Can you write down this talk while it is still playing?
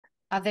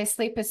Are there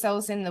sleeper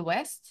cells in the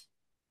West?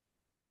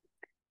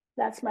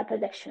 That's my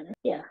prediction.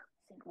 Yeah,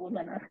 I think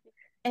women are.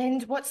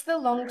 And what's the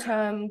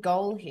long-term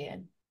goal here?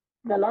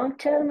 The long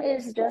term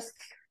is just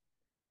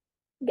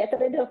get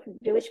rid of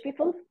Jewish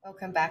people.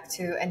 Welcome back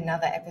to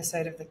another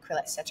episode of the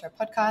Quillette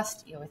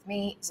podcast. You're with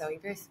me, Zoe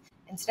Booth,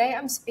 and today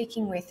I'm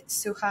speaking with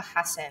Suha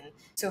Hassen.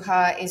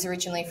 Suha is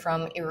originally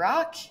from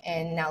Iraq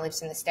and now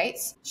lives in the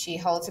States. She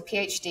holds a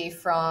PhD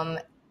from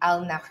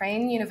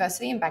Al-Nahrain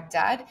University in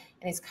Baghdad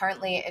and is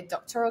currently a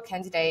doctoral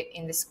candidate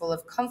in the School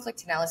of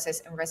Conflict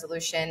Analysis and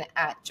Resolution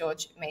at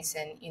George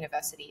Mason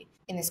University.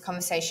 In this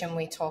conversation,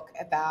 we talk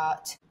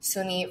about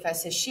Sunni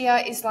versus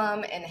Shia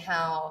Islam and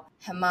how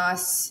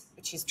Hamas,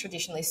 which is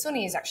traditionally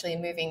Sunni, is actually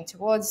moving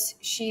towards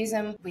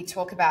Shiism. We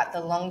talk about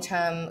the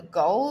long-term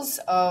goals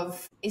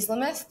of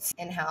Islamists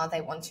and how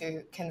they want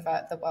to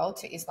convert the world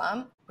to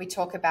Islam. We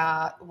talk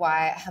about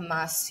why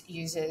Hamas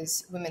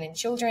uses women and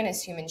children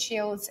as human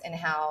shields and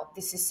how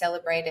this is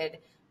celebrated,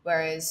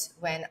 whereas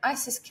when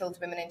ISIS killed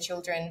women and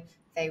children,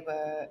 they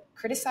were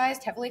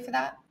criticized heavily for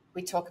that.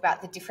 We talk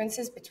about the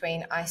differences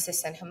between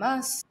ISIS and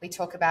Hamas. We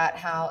talk about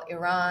how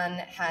Iran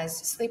has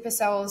sleeper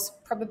cells,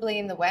 probably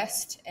in the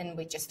West, and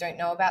we just don't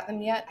know about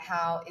them yet.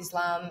 How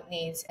Islam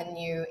needs a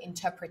new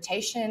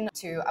interpretation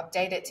to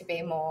update it to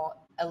be more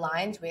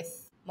aligned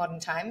with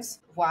modern times.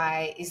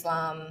 Why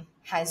Islam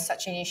has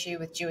such an issue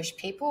with Jewish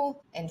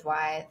people and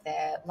why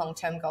their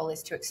long-term goal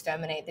is to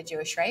exterminate the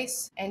Jewish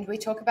race. And we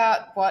talk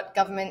about what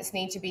governments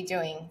need to be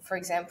doing. For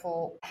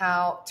example,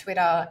 how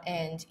Twitter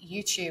and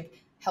YouTube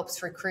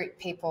helps recruit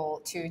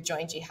people to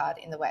join jihad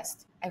in the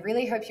West. I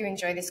really hope you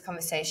enjoy this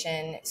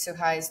conversation.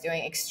 Suha is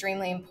doing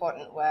extremely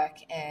important work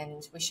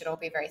and we should all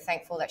be very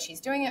thankful that she's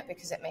doing it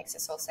because it makes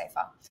us all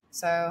safer.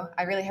 So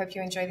I really hope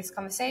you enjoy this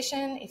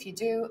conversation. If you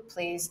do,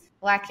 please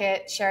like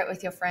it, share it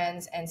with your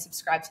friends and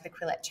subscribe to the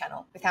Quillette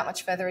channel. Without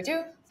much further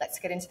ado, let's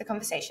get into the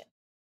conversation.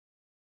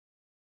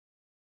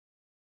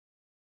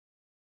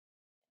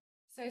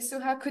 So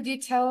Suha, could you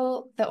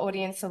tell the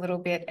audience a little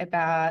bit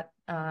about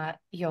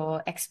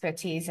your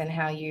expertise and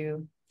how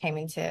you came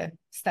in to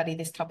study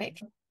this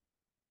topic?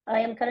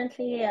 I am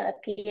currently a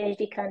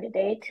PhD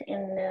candidate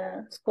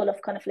in School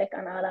of Conflict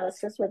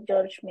Analysis with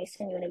George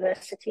Mason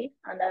University,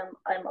 and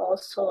I'm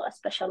also a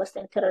specialist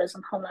in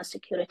terrorism, homeland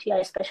security.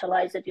 I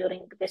specialized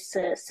during this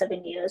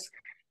 7 years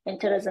in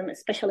terrorism,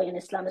 especially in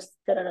Islamist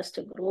terrorist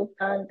group.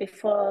 And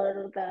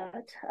before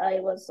that, I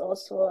was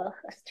also a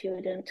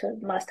student,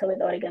 master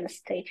with Oregon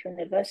State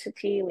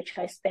University, which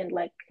I spent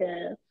like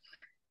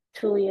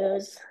 2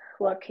 years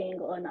working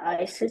on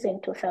ISIS in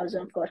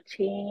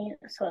 2014,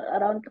 so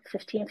around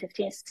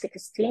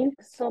 16.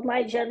 So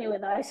my journey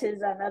with ISIS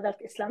and other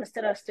Islamist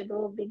terrorist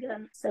group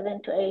began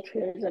 7 to 8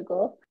 years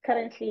ago.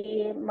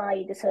 Currently,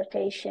 my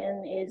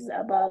dissertation is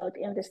about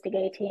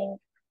investigating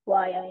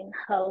why and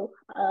how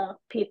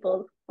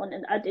people on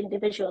an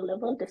individual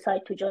level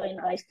decide to join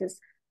ISIS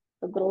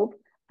group.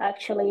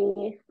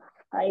 Actually,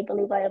 I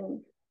believe I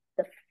am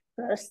the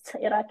first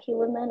Iraqi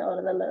woman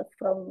or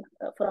from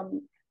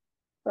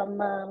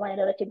a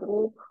minority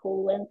group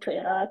who went to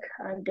Iraq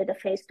and did a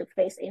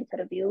face-to-face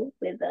interview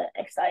with the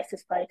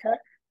ex-ISIS fighter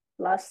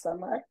last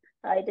summer.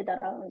 I did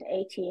around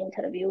 80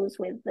 interviews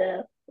with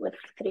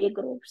 3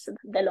 groups,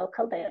 the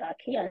local, the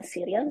Iraqi and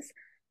Syrians,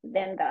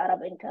 then the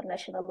Arab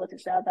International, which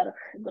is the other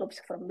groups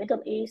from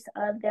Middle East,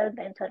 and then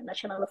the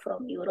international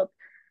from Europe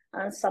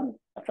and some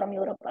from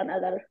Europe and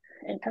other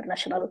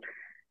international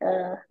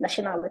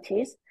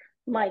nationalities.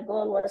 My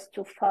goal was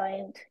to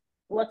find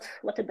what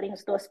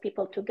brings those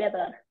people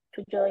together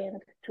to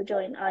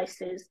join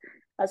ISIS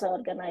as an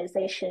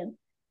organization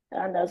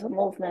and as a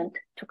movement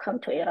to come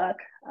to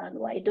Iraq, and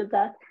why do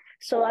that.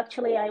 So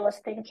actually I was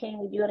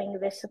thinking during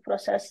this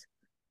process,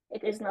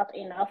 it is not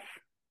enough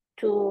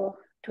to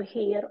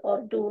hear or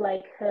do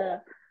like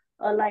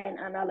online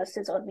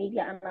analysis or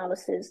media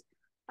analysis.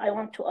 I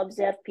want to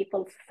observe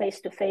people face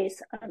to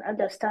face and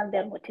understand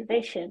their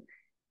motivation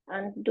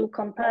and do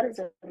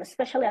comparison.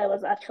 Especially I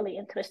was actually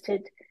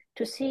interested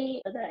to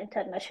see the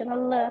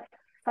international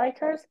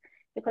fighters,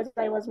 because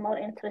I was more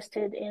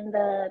interested in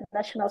the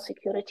national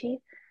security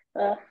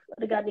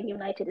regarding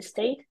United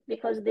States,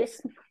 because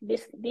this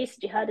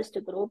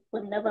jihadist group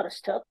will never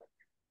stop.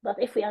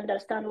 But if we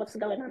understand what's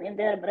going on in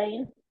their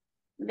brain,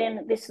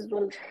 then this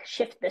will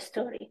shift the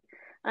story.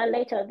 And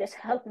later this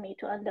helped me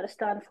to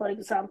understand, for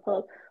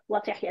example,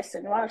 what Yahya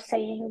Sinwar is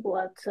saying,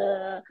 what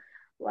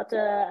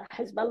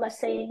Hezbollah is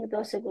saying,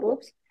 those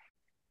groups.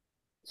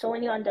 So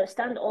when you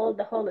understand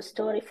the whole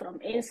story from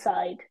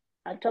inside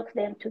and talk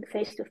them to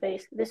face,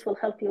 this will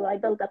help you. I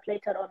build up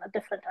later on a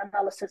different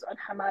analysis on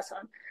Hamas,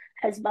 on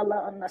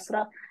Hezbollah, on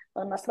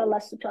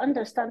Nasrallah, to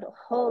understand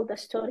the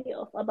story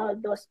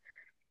about those.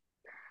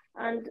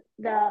 And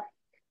the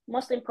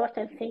most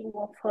important thing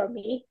for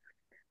me,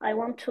 I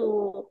want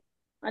to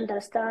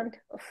understand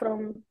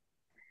from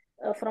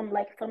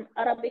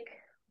Arabic.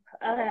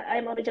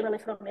 I'm originally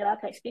from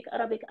Iraq. I speak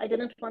Arabic. I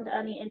didn't want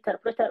any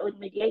interpreter or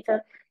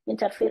mediator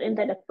interfere in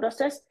the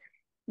process,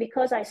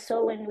 because I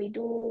saw when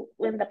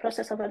the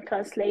process of a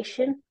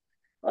translation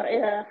or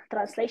a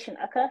translation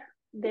occur,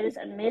 there is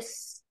a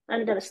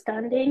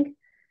misunderstanding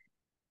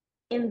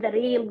in the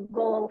real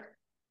goal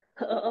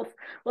of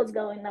what's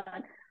going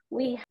on.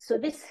 So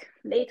this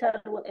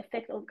later will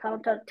affect on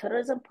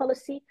counter-terrorism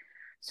policy.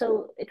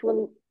 So if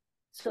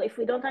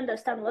we don't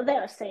understand what they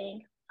are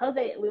saying,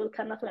 we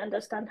cannot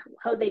understand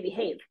how they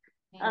behave.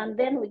 And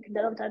then we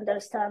don't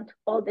understand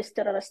all this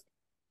terrorist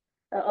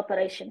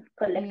operation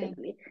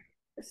collectively.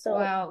 So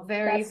wow,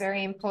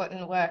 very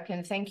important work,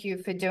 and thank you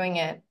for doing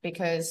it,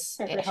 because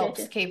it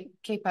helps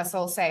keep us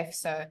all safe.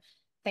 So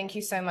thank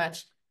you so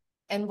much.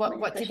 And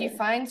what did you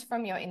find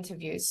from your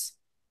interviews?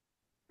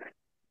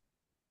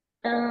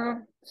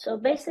 So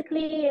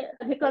basically,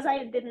 because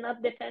I did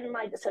not defend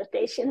my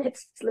dissertation,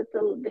 it's a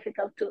little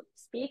difficult to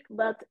speak,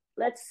 but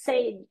let's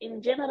say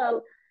in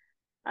general,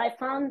 I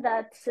found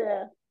that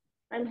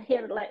I'm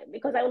here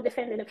because I will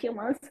defend in a few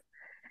months.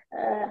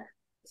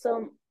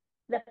 So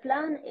the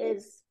plan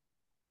is,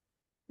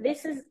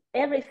 this is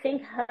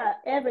everything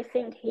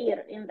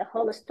here in the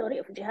whole story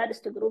of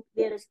jihadist group,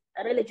 there is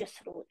a religious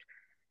root.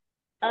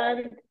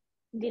 And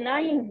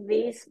denying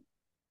this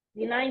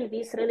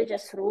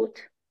religious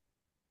root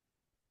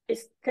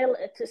is still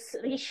to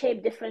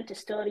reshape different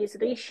stories,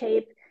 make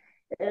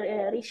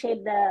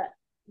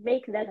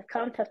the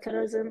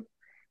counterterrorism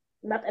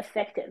not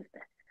effective.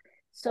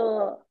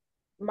 So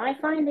my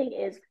finding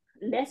is,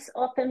 let's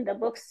open the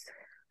books,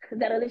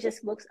 the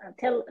religious books, and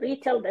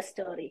retell the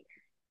story.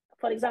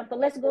 For example,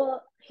 let's go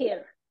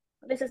here.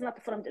 This is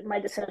not from my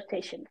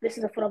dissertation. This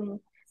is from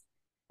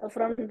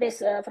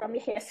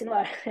Yahya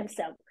Sinwar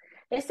himself.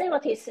 Let's say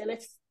what he's.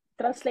 Let's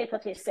translate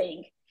what he's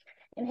saying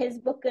in his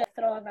book,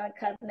 Throne and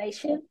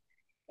Incarnation.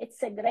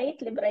 It's a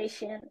great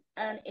liberation,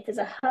 and it is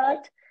a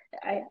heart.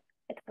 I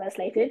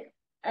translated,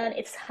 and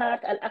it's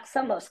heart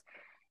Al-Aqsa Mosque.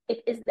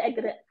 It is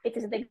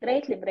the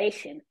great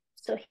liberation.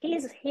 So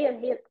he's here.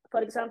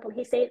 For example,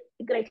 he said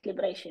great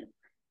liberation.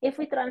 If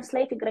we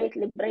translate great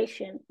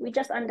liberation, we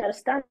just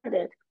understand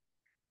it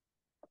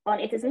on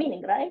its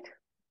meaning, right?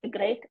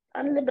 Great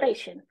and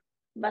liberation.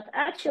 But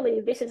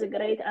actually, this is a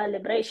great and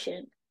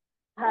liberation.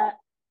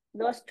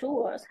 Those two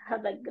words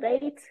have a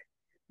great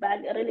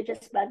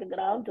religious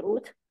background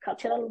root,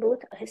 cultural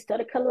root,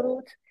 historical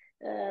root,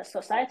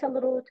 societal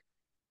root.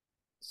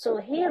 So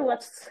here,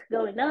 what's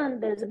going on?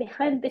 There's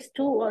behind these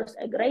two words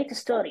a great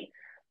story.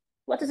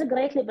 What does a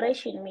great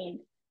liberation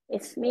mean?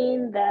 It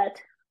means that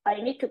I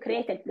need to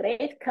create a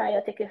great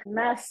chaotic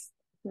mass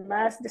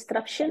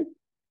destruction.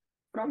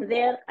 From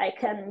there, I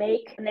can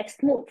make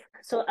next move.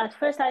 So at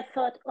first I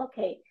thought,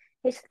 okay,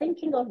 he's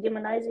thinking of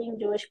demonizing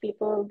Jewish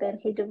people, then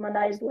he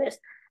demonized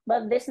West.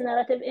 But this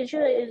narrative is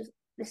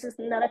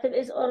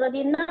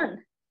already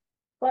none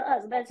for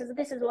us.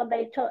 This is what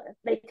they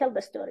tell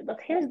the story. But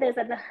there's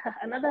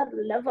another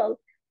level,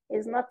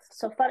 is not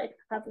so far, it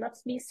have not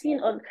been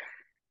seen, or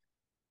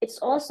it's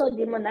also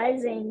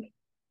demonizing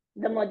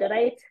the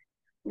moderate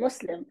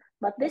Muslim.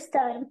 But this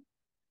time,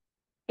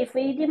 if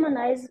we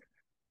demonize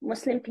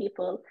Muslim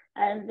people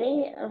and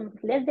they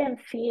let them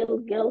feel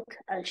guilt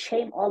and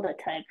shame all the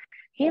time,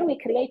 here we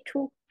create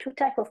two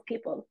type of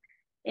people,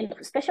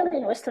 especially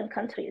in Western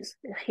countries,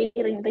 here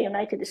in the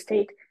United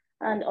States,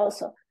 and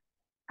also,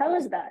 how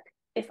is that?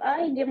 If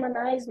I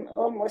demonize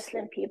all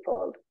Muslim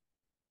people,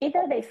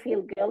 either they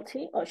feel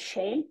guilty or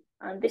shame,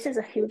 and this is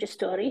a huge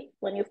story.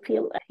 When you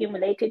feel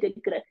humiliated,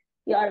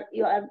 you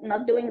are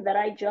not doing the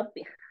right job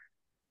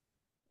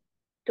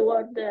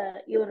toward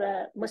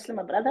your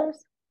Muslim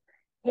brothers.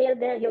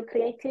 There you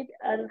created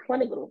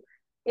one group.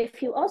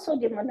 If you also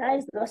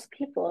demonize those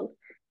people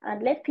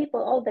and let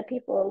all the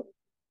people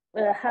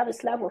have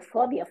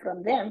Islamophobia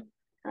from them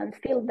and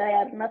feel they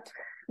are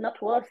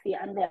not worthy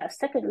and they are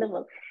second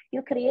level,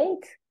 you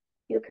create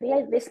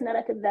this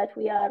narrative that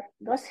we are,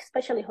 those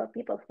especially for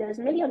people. There's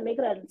million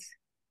migrants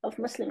of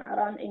Muslim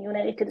around in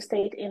United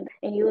States,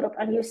 in Europe,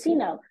 and you see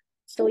now.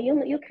 So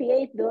you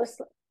create those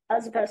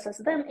us versus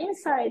them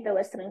inside the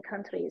Western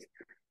countries.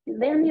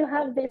 Then you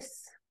have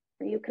this,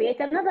 you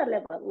create another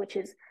level, which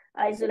is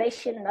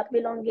isolation, not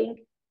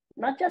belonging,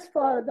 not just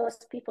for those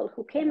people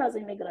who came as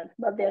immigrants,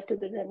 but they're to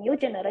the new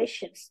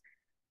generations.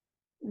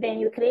 Then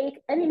you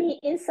create enemy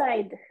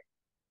inside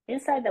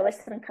the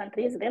Western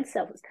countries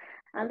themselves.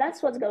 And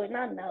that's what's going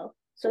on now.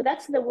 So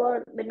that's the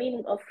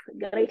meaning of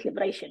great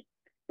liberation.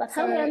 But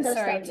how we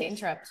understand sorry to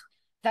interrupt.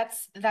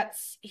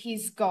 That's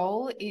his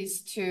goal,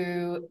 is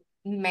to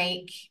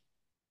make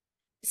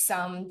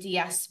some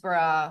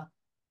diaspora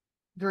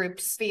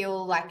groups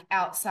feel like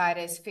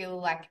outsiders, feel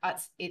like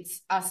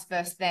it's us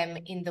versus them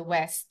in the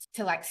West,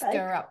 to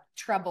stir up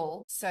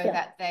trouble so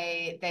that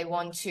they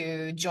want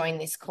to join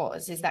this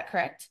cause. Is that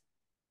correct?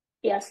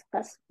 Yes,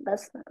 that's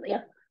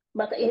yeah.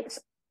 But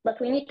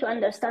we need to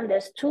understand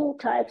there's two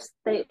types.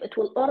 It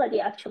will already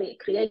actually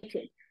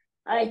created.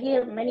 I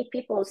hear many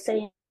people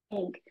saying,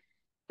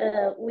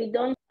 I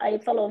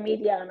follow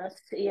media and I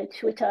see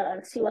Twitter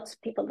and see what's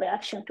people's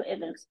reaction to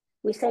events.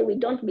 We say we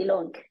don't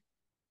belong.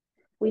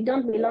 We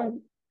don't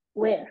belong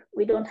where?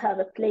 We don't have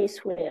a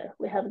place where.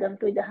 We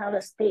don't have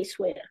a space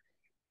where.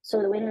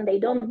 So when they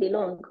don't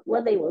belong,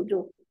 what they will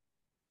do?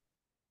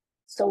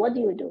 So what do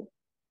you do?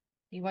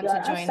 You want You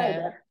are to join a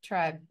outsider.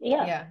 tribe.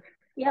 Yeah.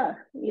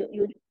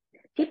 You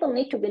people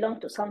need to belong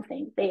to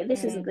something.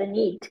 This is the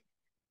need.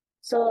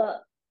 So,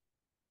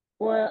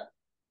 well,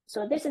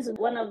 so this is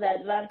one of the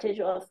advantage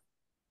of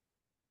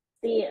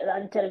the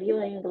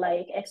interviewing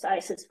like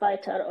ex-ISIS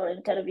fighter or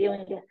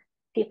interviewing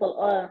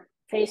people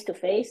face to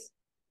face.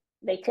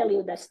 They tell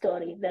you the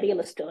story, the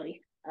real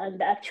story, and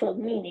the actual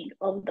meaning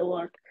of the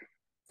word.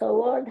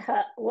 So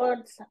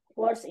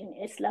words in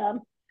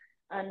Islam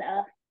and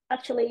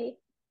actually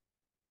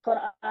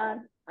Quran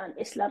and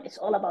Islam is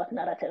all about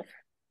narrative.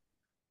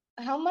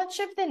 How much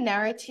of the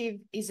narrative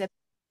is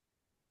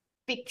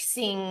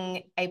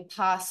fixing a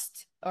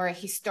past or a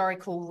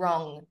historical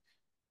wrong,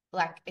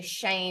 like a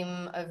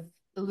shame of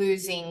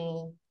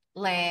losing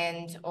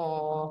land,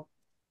 or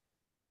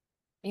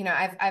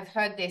I've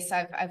heard this,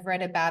 I've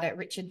read about it.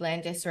 Richard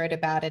Landis wrote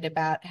about it,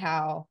 about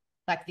how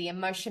like the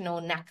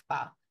emotional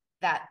Nakba,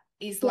 that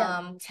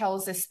Islam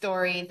tells a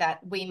story that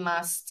we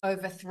must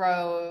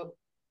overthrow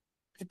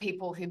the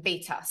people who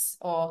beat us,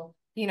 or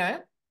I'm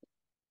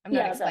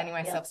not explaining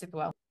myself super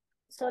well.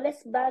 So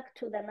let's back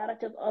to the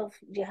narrative of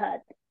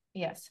jihad.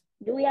 Yes.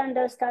 Do we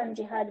understand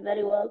jihad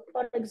very well?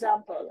 For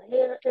example,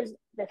 here is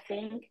the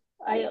thing.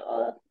 I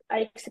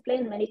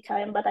explained many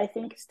times, but I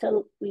think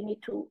still we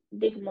need to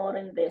dig more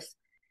in this.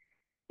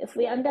 If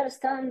we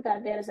understand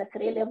that there is a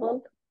three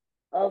level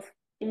of,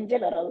 in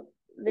general,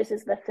 this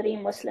is the three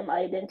Muslim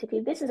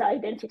identity. This is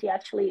identity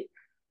actually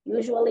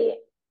usually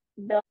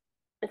the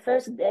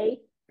first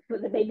day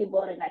with the baby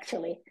born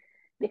actually,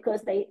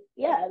 because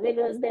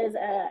there's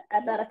a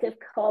narrative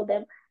called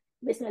them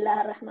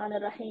Bismillah ar-Rahman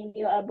ar-Rahim,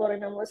 you are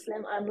born a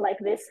Muslim, and like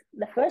this,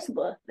 the first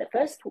birth, the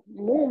first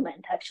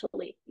moment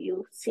actually,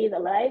 you see the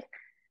life.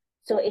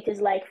 So it is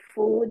like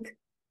food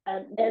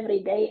and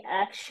everyday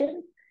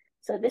action.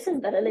 So this is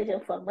the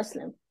religion for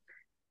Muslim.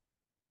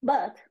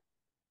 But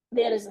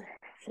there is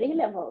three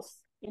levels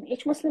in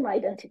each Muslim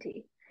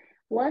identity.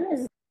 One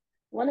is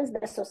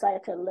the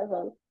societal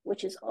level,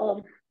 which is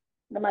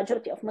the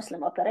majority of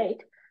Muslim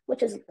operate,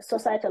 which is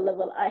societal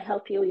level. I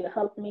help you, you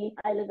help me.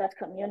 I live that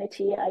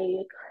community.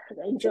 I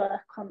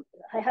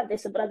have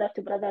this brother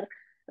to brother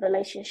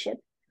relationship,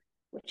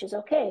 which is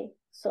okay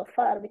so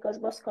far because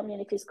most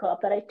communities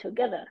cooperate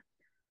together.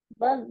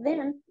 But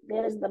then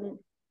there is the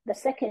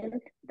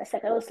second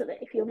also,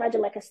 if you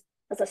imagine like as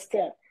a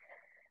stair.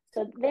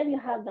 So then you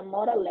have the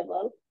moral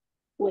level,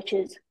 which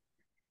is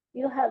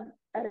you have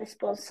a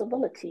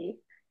responsibility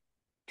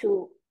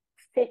to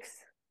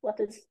fix what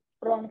is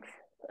wrong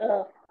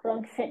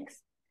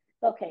things.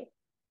 Okay,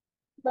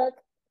 but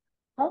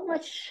how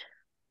much?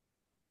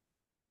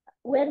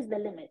 Where is the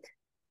limit?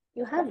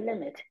 You have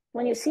limit.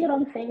 When you see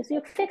wrong things,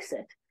 you fix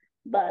it,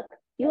 but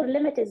your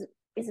limit is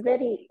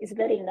very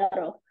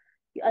narrow.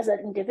 You, as an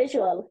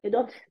individual, you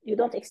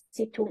don't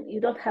exceed to.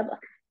 You don't have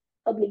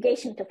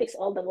obligation to fix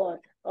all the world,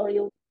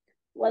 or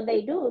what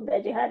they do,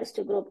 the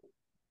jihadist group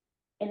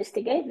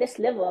instigate this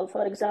level.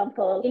 For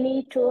example, we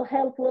need to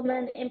help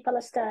women in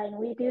Palestine.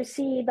 We do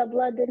see the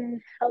blood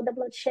and how the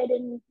blood shed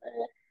in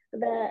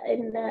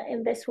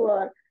this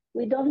war.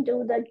 We don't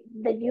do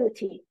the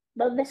duty,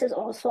 but this is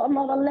also a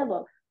moral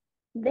level.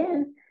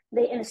 Then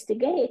they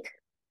instigate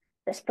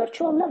the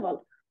spiritual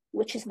level,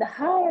 which is the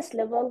highest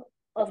level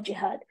of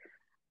jihad.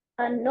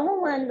 And no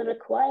one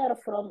require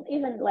from,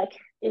 even like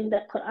in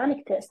the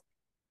Quranic text,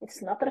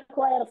 it's not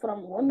required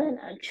from women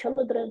and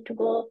children to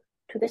go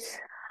to this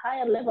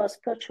higher level,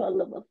 spiritual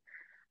level.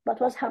 But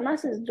what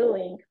Hamas is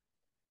doing,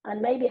 and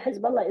maybe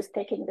Hezbollah is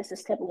taking this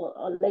step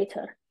or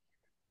later,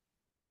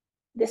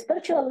 the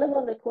spiritual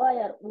level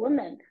require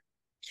women,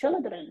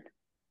 children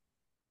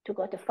to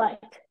go to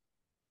fight,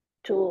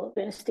 to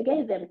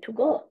instigate them to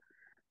go.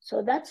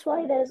 So that's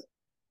why there's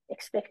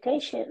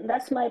expectation.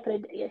 That's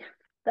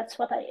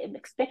what I am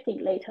expecting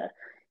later.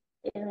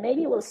 And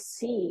maybe we'll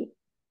see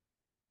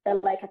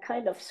like a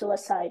kind of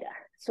suicide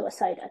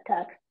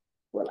attack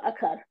will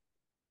occur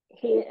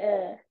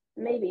here,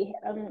 maybe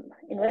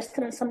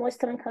in some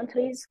Western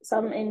countries,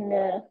 some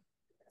in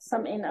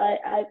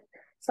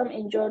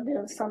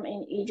Jordan, some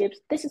in Egypt.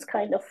 This is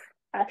kind of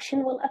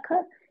action will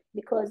occur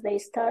because they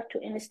start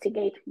to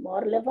instigate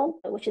more level,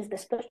 which is the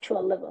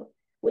spiritual level,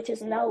 which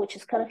is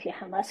currently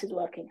Hamas is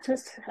working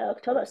since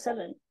October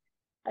 7.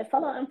 I'm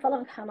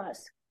following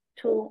Hamas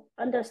to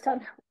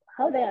understand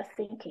how they are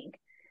thinking.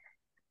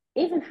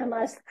 Even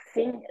Hamas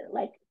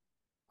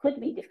could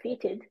be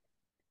defeated.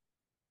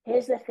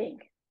 Here's the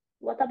thing.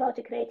 What about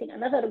creating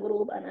another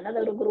group and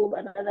another group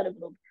and another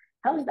group?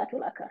 How is that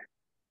will occur?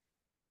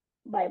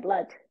 By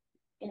blood.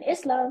 In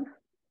Islam,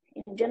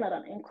 in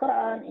general, in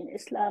Quran, in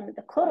Islam,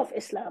 the core of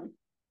Islam,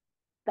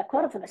 the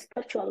core of the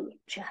spiritual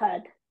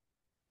jihad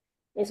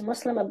is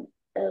Muslim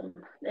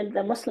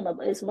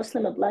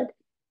blood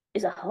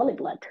is a holy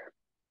blood.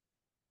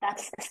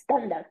 That's the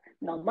standard,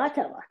 no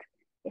matter what.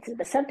 It is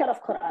the center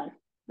of Quran,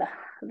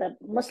 the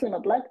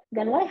Muslim blood.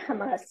 Then why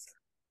Hamas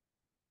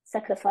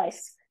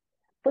sacrifice,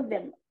 put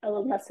them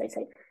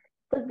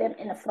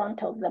in the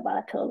front of the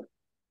battle,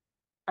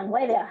 and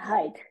why they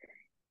hide?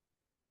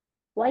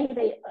 Why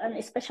they, and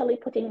especially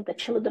putting the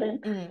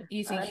children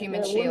using and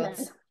human the women.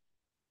 shields.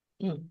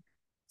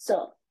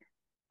 So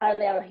are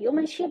they a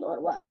human shield or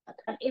what?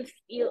 And if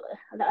you,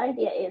 the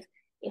idea is,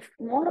 if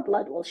more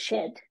blood will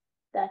shed,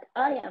 that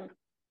I am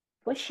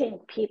pushing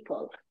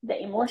people,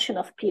 the emotion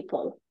of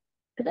people,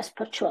 to the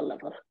spiritual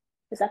level.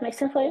 Does that make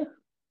sense for you?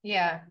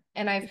 Yeah,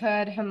 and I've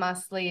heard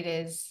Hamas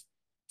leaders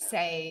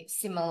say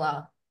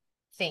similar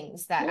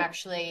things, that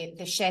actually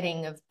the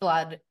shedding of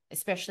blood,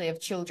 especially of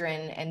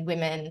children and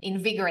women,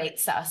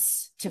 invigorates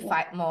us to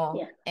fight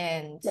more.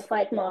 And they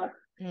fight more.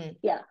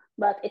 Yeah,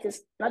 but it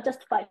is not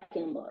just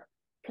fighting more,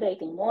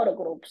 creating more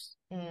groups,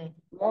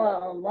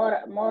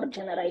 more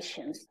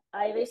generations.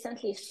 I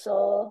recently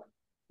saw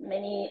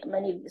many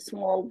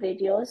small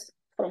videos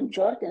from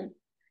Jordan.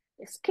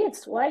 It's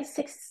kids, why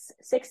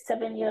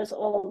 7 years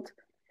old,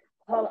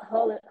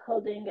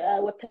 holding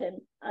a weapon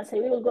and say,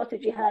 we will go to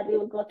jihad, we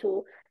will go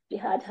to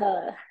jihad.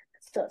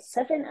 So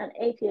 7 and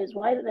 8 years,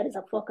 why there is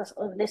a focus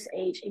on this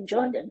age in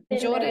Jordan?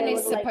 Jordan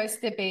is supposed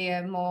to be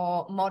a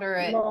more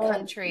moderate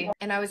country.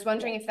 And I was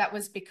wondering if that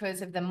was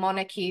because of the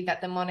monarchy,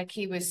 that the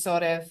monarchy was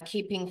sort of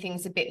keeping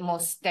things a bit more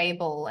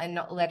stable and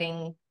not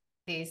letting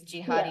these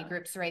jihadi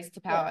groups rise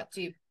to power.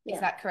 Is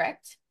that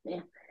correct?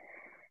 Yeah.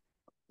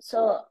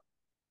 So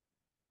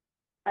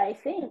I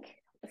think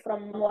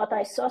from what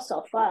I saw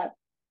so far,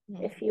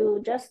 if you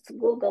just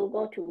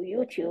go to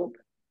YouTube,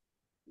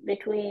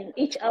 between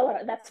each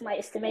hour, that's my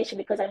estimation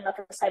because I'm not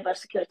a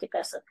cybersecurity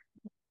person,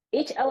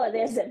 each hour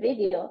there's a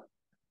video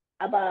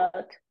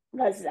about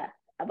Gaza,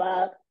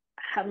 about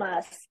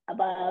Hamas,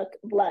 about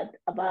blood,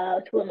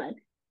 about women.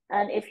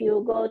 And if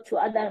you go to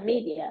other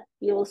media,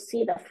 you will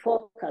see the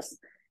focus,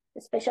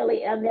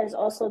 especially, and there's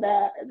also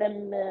the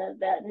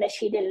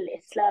Nasheed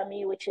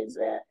al-Islami, which is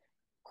a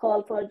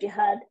call for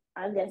jihad,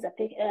 and there's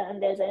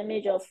an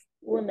image of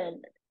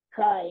women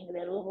crying.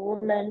 There are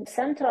women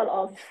central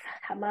of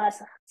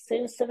Hamas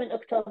since 7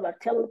 October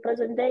till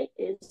present day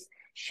is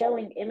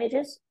showing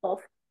images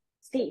of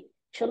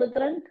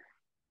children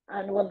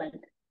and women.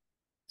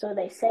 So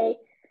they say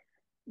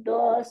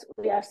those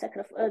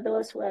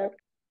were.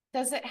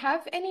 Does it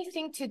have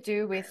anything to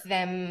do with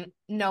them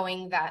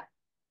knowing that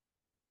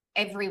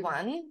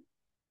everyone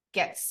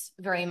gets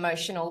very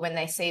emotional when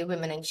they see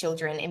women and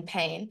children in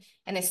pain,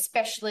 and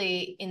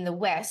especially in the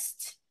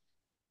West,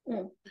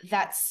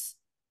 that's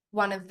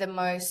one of the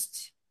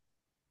most,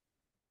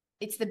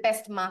 it's the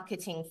best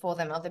marketing for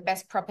them, or the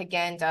best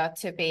propaganda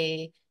to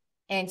be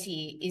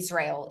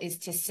anti-Israel, is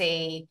to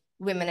see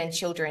women and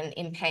children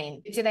in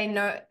pain. Do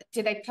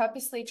they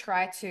purposely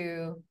try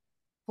to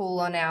pull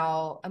on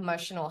our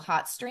emotional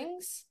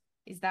heartstrings?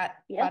 Is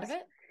that part of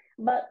it?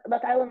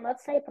 But I will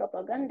not say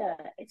propaganda.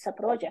 It's a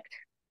project.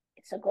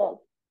 It's a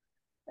goal.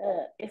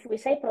 If we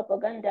say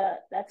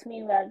propaganda, that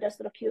means we are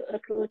just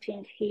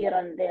recruiting here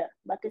and there.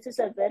 But this is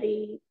a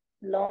very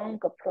long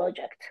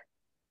project,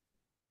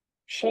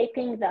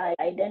 shaping the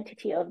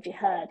identity of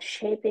jihad,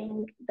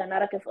 shaping the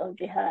narrative of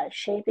jihad,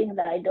 shaping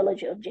the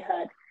ideology of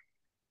jihad.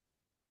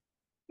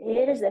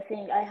 Here is the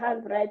thing. I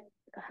have read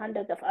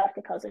hundreds of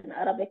articles in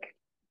Arabic.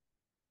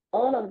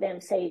 All of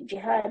them say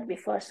jihad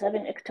before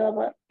 7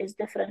 October is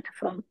different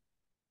from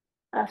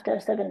after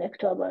 7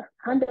 October.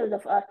 Hundreds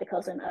of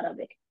articles in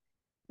Arabic.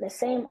 The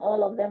same,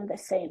 all of them the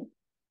same.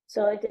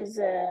 So it is,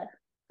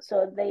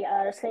 so they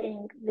are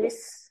saying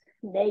this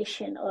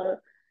nation or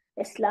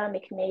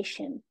Islamic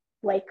nation,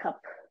 wake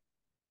up.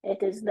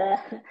 It is the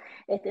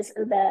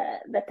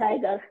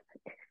tiger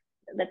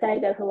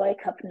who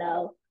wake up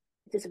now.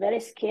 It is very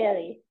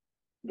scary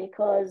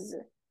because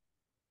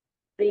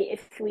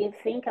if we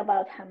think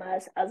about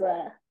Hamas as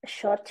a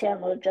short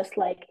term, or just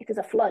like it is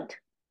a flood.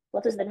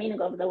 What is the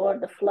meaning of the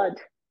word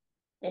flood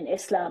in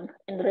Islam,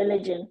 in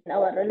religion, in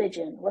our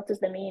religion? What is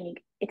the meaning?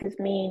 It is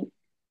mean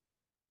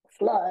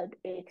flood.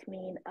 It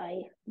mean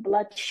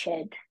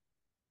bloodshed.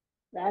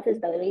 That is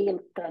the real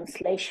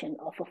translation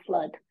of a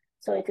flood.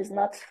 So it is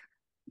not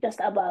just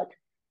about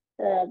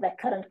the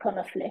current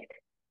conflict.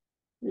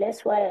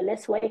 Let's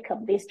wake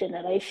up this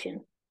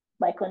generation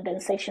by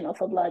condensation of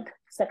a blood,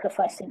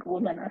 sacrificing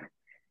women.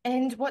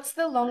 And what's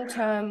the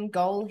long-term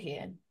goal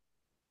here?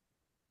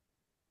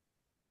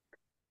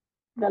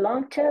 The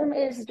long term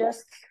is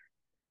just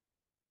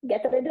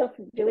get rid of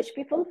Jewish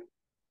people.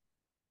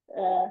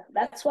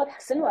 That's what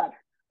Sinwar,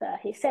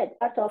 he said.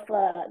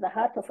 The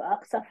heart of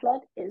Aqsa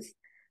flood is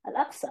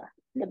Al-Aqsa,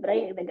 the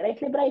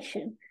great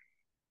liberation.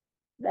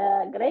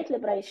 The great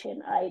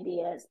liberation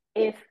ideas,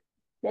 if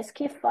let's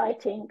keep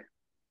fighting,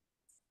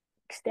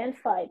 extend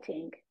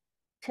fighting,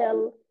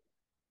 till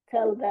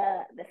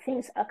the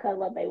things occur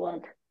what they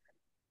want.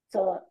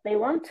 So they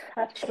want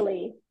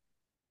actually,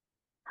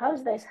 how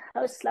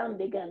Islam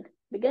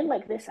began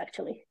like this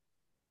actually.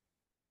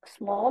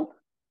 Small,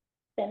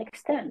 then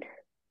extend.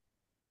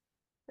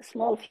 A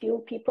small few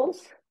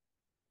peoples.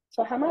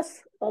 So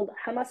Hamas of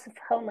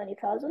how many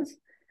thousands?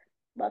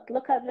 But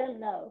look at them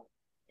now.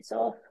 It's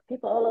all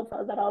people all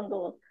around the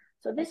world.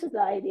 So this is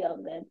the idea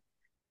of them.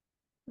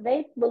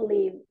 They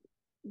believe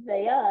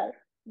they are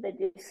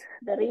the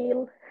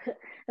real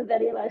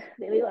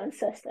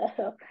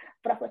ancestor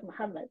Prophet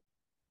Muhammad.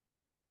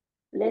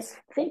 Let's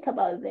think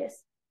about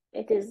this.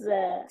 It is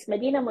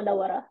Medina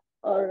Munawwara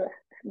or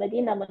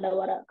Medina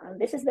Munawwara, and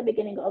this is the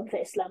beginning of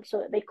the Islam.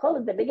 So they call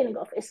it the beginning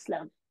of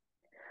Islam.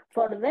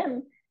 For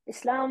them,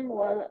 Islam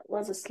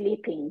was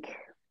sleeping.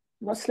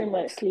 Muslims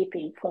were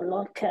sleeping for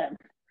long term.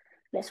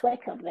 Let's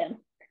wake up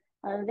them.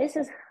 And this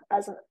is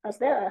as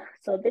there are,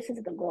 so this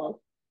is the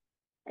goal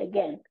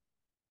again.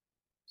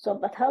 So,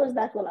 but how is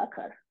that will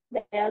occur?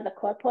 They are the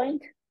core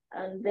point,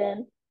 and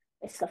then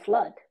it's a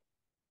flood.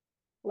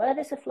 Where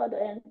does the flood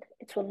end?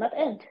 It will not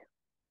end.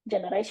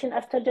 Generation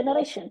after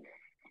generation.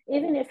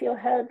 Even if you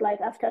heard like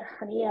after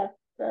Hania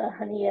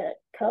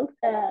cult,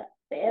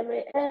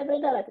 every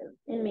narrative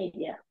in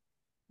media,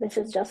 this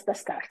is just the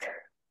start.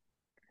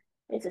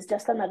 It is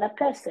just another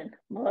person.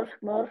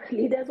 More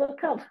leaders will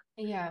come.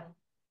 Yeah.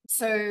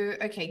 So,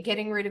 okay,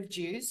 getting rid of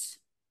Jews.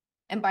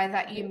 And by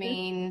that you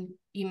mean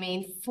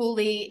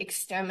fully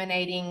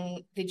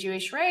exterminating the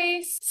Jewish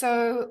race.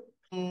 So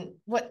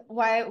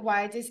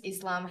why does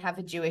Islam have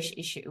a Jewish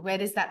issue? Where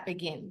does that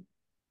begin?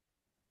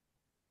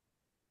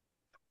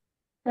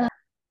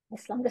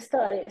 It's a long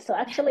story. So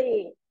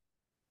actually,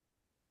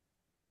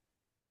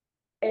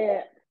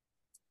 the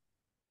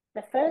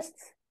first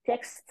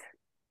text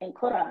in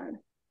Quran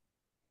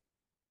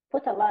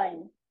put a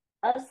line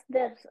as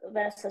there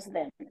versus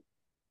them.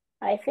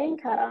 I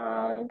think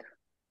around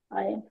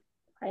I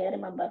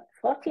remember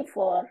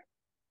 44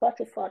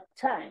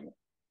 times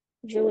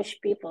Jewish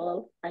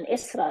people and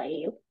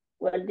Israel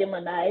were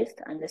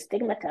demonized and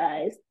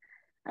stigmatized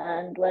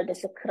and were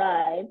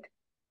described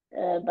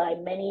by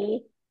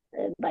many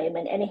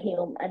human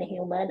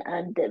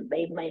and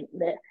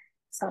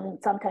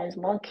sometimes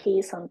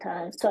monkeys,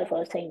 sometimes, sorry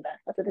for saying that,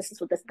 but this is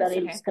what the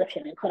real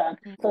description in Quran.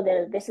 So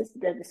this is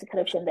the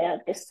description. They are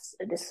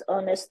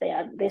dishonest. They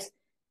are this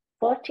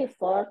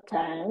 44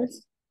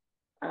 times,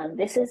 and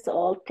this is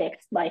all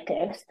text by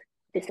text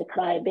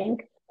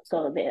describing.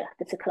 So they're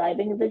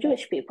describing the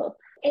Jewish people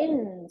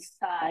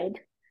inside.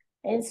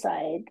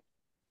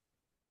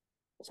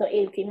 So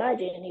if you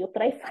imagine you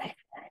pray 5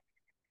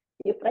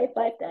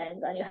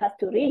 times, and you have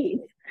to read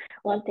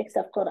one text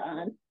of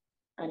Quran,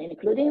 and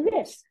including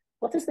this.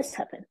 What does this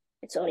happen?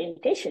 It's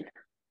orientation.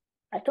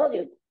 I told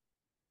you,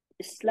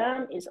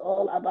 Islam is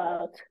all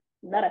about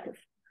narrative.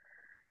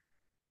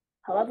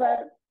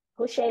 However,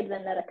 who shaped the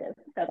narrative?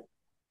 The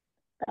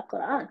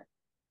Quran.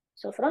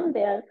 So from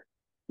there,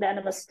 the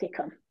animosity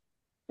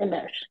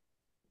emerge.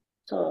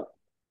 So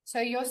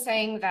you're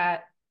saying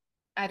that,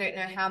 I don't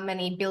know how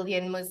many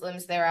billion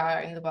Muslims there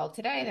are in the world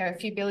today. There are a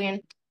few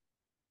billion,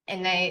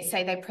 and they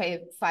say they pray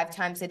 5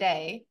 times a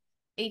day.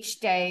 Each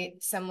day,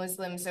 some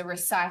Muslims are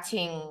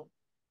reciting,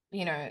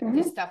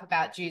 this stuff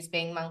about Jews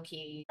being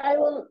monkey. I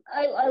will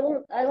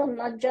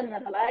not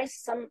generalize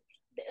some.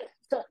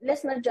 So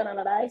let's not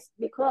generalize,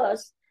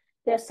 because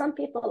there are some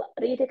people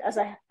read it as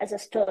a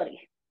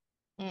story,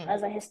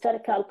 as a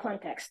historical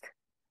context,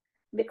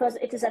 because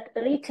it is a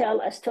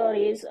retell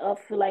stories of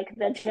like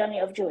the journey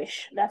of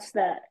Jewish. That's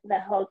the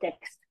whole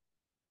text.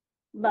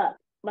 But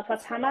what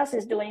Hamas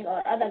is doing,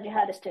 or other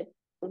jihadistic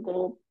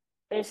group,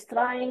 is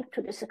trying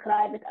to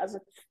describe it as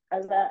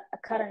a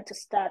current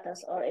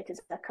status, or it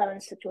is a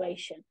current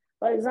situation.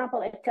 For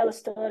example, it tells a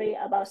story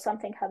about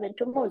something happened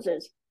to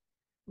Moses,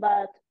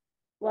 but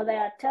what they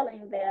are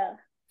telling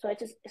there, so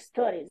it is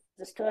stories,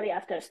 the story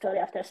after story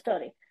after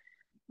story.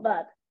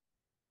 But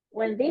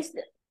when this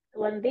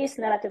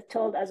narrative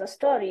told as a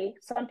story,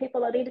 some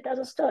people read it as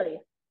a story.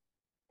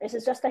 This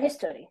is just a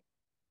history.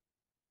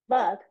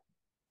 But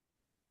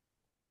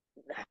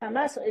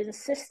Hamas is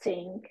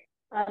insisting,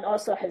 and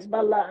also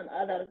Hezbollah and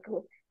other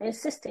groups,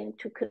 insisting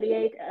to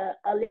create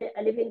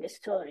a living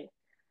story.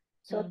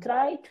 So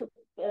try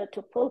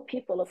to pull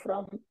people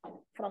from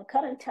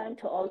current time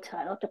to old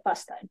time, or to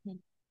past time.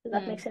 Does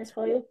that make sense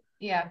for you?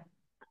 Yeah.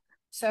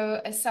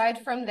 So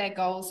aside from their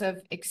goals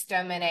of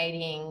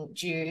exterminating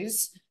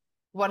Jews,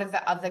 what are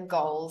the other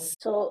goals?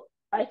 So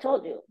I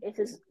told you, it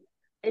is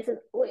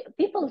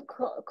people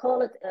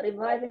call it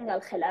reviving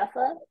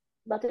al-Khilafah,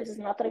 but it is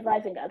not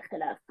reviving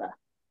al-Khilafah.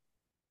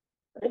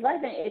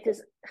 Reviving it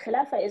is,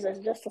 Khilafah is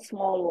just a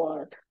small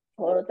word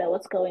for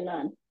what's going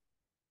on.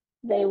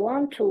 They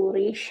want to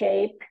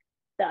reshape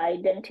the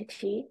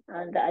identity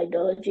and the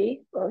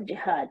ideology of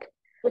jihad.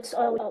 Which,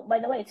 by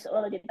the way, it's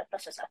already the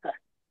process occur.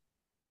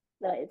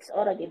 It's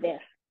already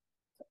there.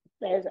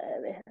 There's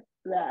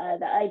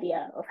the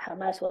idea of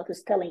Hamas, what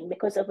is telling,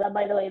 because of that,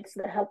 by the way, it's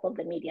the help of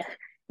the media.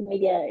 The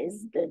media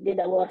did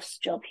a worse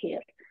job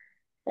here.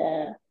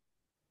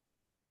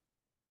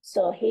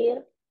 So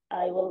here,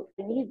 I will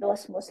need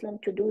those Muslims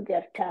to do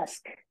their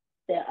task,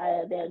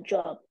 their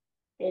job,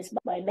 is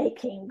by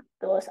making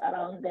those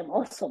around them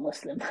also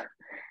Muslim.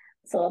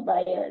 So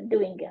by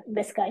doing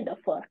this kind of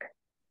work.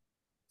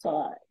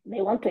 So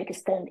they want to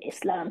extend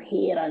Islam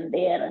here and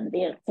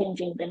there,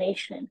 changing the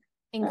nation.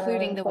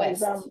 Including the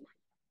West.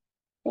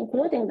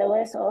 Including the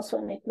West also,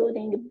 and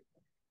including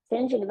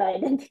changing the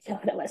identity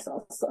of the West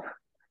also.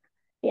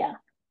 Yeah.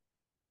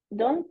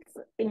 Don't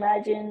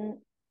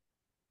imagine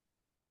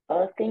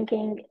or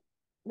thinking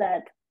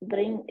that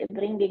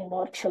bringing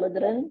more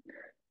children,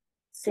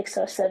 6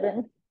 or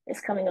 7,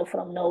 is coming up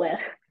from nowhere.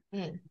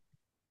 There's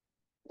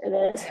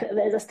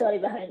a story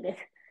behind it.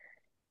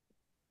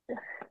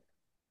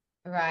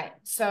 Right.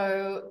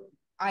 So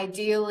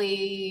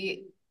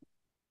ideally,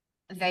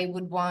 they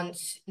would want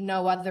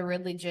no other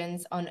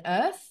religions on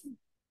earth,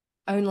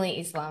 only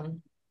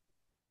Islam.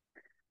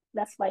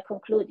 That's my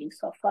concluding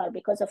so far,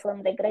 because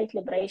from the Great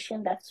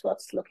Liberation, that's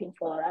what's looking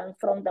for, and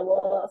from the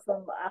war,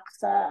 from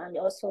Aqsa, and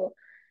also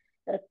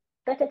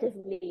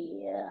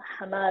repetitively,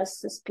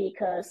 Hamas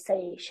speakers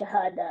say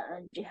Shahada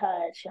and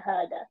Jihad,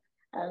 Shahada,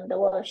 and the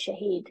word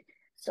Shaheed.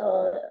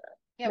 So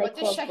yeah, what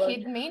does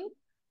Shaheed mean?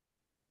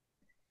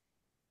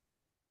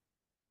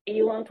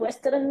 You want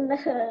Western?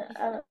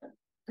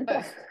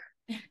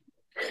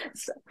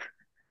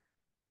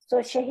 So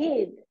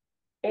Shaheed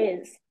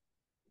is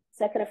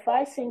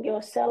sacrificing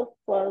yourself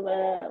for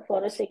the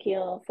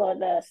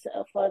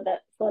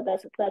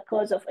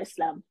cause of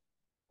Islam,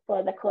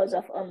 for the cause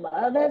of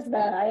Ummah.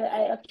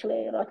 I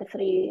actually wrote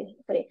three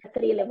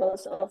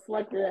levels of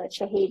what the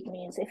Shaheed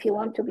means. If you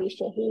want to be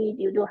Shaheed,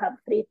 you do have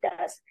 3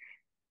 tasks.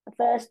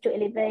 First, to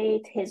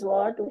elevate his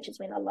word, which is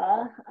min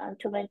Allah, and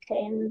to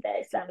maintain the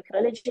Islamic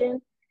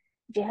religion.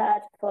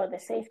 Jihad for the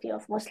safety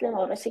of Muslim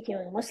or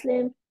rescuing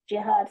Muslim.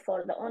 Jihad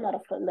for the honor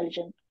of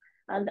religion.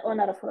 And the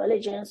honor of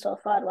religion, so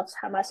far, what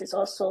Hamas is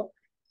also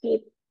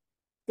keep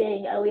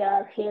saying, we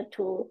are here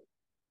to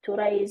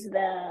raise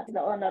the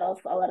honor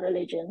of our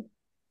religion.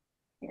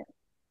 Yeah.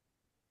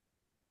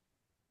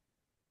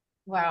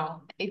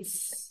 Wow,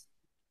 it's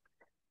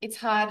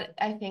hard,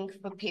 I think,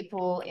 for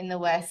people in the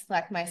West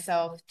like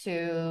myself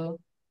to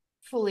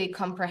fully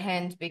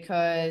comprehend,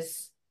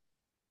 because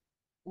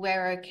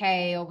we're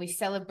okay, or we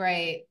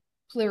celebrate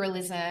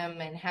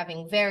pluralism and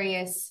having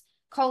various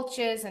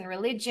cultures and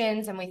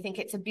religions, and we think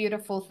it's a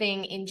beautiful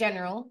thing in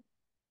general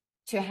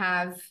to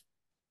have,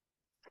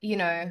 you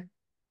know,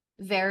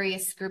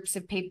 various groups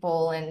of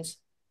people, and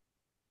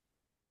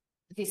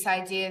this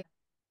idea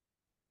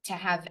to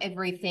have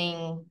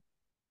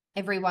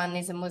everyone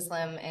is a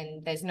Muslim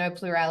and there's no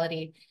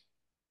plurality.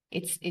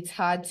 It's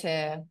hard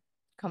to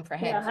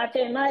comprehend. Yeah, hard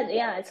to imagine.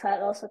 Yeah, it's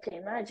hard also to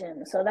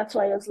imagine. So that's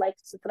why I was like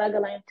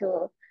struggling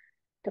to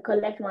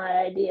collect my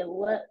idea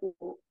what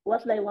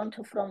they want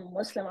from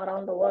Muslim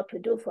around the world to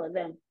do for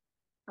them,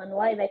 and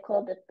why they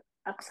called it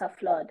Aqsa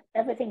flood.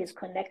 Everything is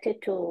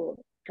connected to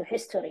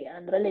history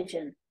and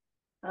religion,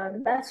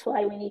 and that's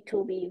why we need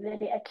to be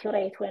very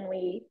accurate when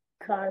we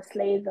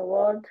translate the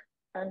word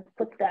and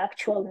put the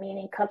actual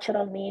meaning,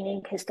 cultural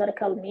meaning,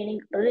 historical meaning,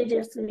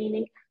 religious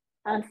meaning.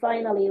 And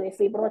finally, if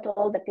we brought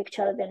all the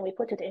picture, then we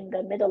put it in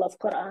the middle of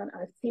Quran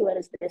and see where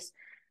is this.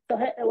 So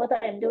what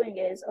I'm doing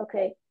is,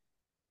 okay,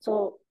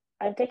 so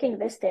I'm taking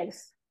this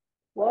text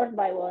word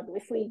by word.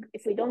 If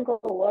we don't go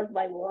word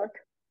by word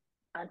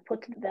and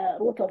put the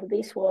root of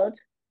this word,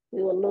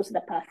 we will lose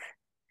the path.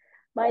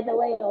 By the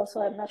way,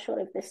 also, I'm not sure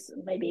if this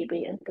may be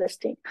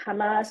interesting.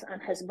 Hamas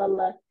and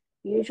Hezbollah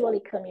usually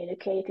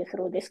communicate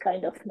through this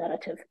kind of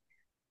narrative.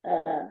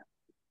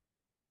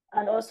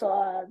 And also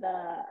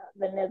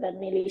the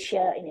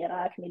militia in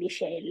Iraq,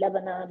 militia in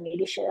Lebanon,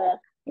 militia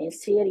in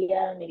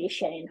Syria,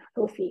 militia in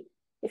Houthi.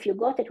 If you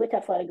go to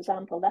Twitter, for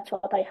example, that's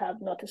what I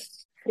have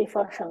noticed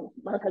 3-4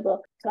 months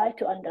ago. Try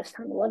to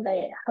understand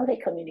how they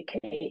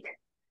communicate.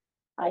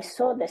 I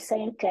saw the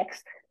same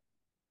text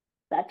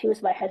that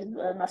used by Hizb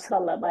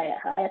Nasrallah, by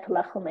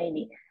Ayatollah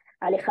Khomeini,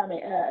 by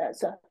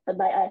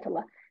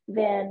Ayatollah.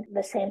 Then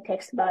the same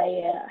text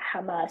by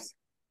Hamas.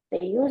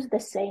 They use the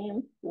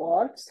same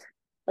words,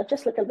 but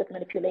just a little bit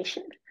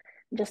manipulation,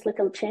 just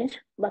little change.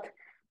 But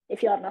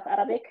if you are not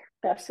Arabic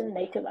person,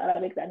 native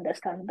Arabic, to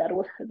understand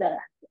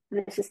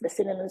this is the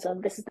synonyms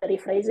and this is the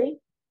rephrasing,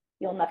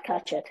 you'll not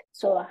catch it.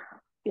 So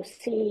you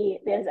see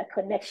there's a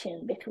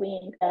connection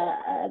between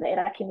the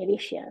Iraqi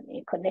militia,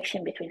 a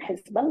connection between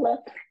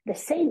Hezbollah, the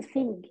same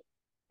thing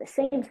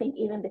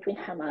even between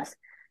Hamas.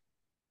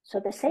 So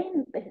there's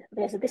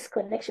this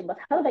connection, but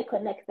how they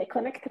connect? They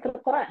connect to the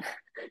Quran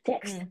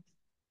text.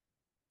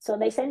 So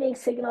they're sending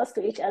signals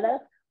to each other,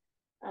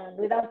 and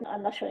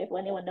I'm not sure if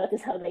anyone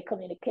noticed how they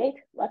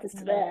communicate, but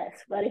it's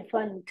very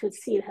fun to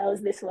see how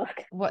this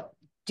works. What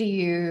do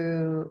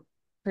you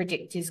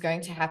predict is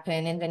going to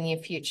happen in the near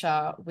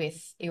future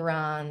with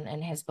Iran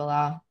and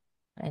Hezbollah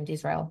and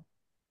Israel?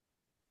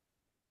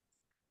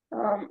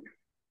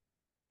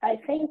 I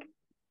think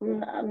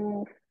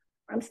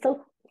I'm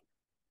still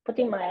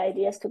putting my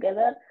ideas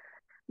together,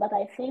 but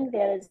I think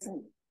there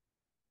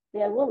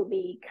will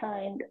be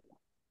kind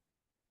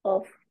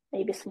of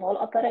maybe small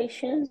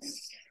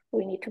operations.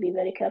 We need to be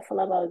very careful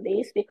about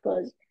this,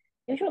 because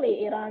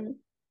usually Iran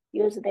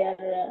use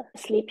their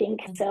sleeping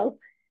cell.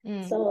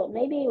 So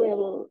maybe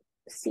we'll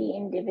see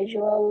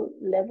individual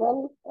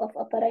level of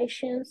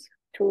operations,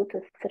 2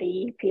 to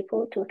 3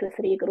 people, 2 to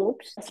 3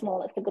 groups, a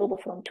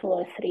group from 2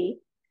 or 3,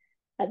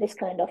 this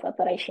kind of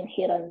operation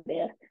here and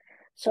there.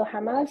 So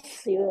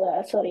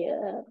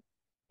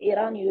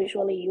Iran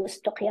usually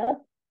use Taqiyya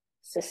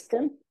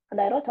system,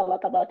 and I wrote a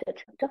lot about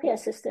it. Taqiyya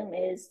system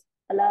is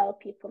allow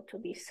people to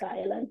be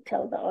silent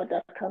till the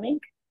order coming.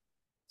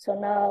 So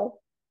now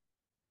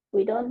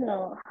we don't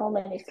know how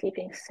many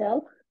sleeping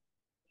cells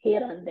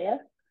here and there.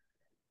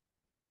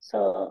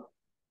 So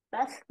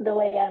that's the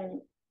way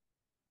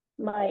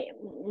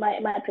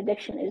my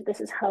prediction is this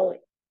is how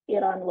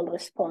Iran will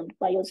respond,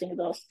 by using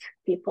those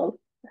people.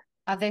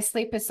 Are there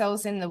sleeper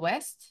cells in the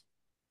West?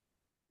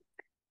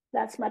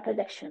 That's my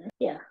prediction,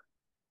 yeah.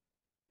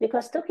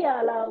 Because Turkey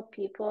allow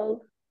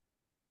people,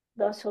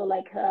 those who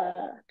like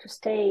to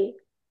stay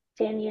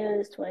 10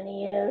 years,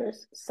 20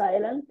 years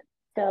silent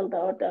till the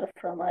order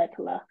from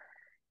Ayatollah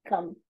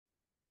come.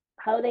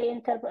 How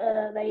they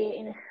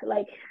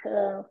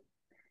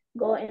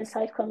go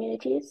inside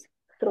communities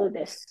through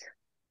this.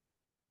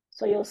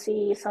 So you'll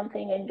see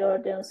something in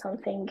Jordan,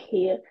 something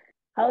here.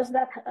 How is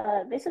that?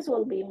 This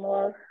will be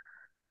more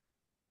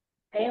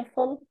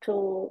painful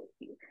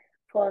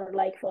for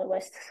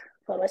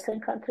Western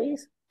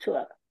countries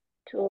to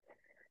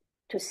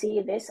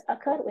see this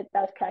occur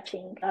without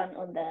catching Iran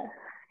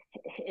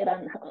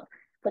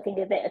putting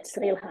its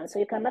real hand. So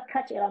you cannot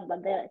catch Iran,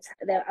 but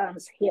their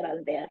arms here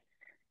and there.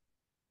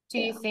 Do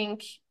you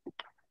think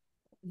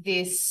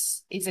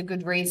this is a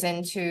good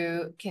reason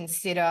to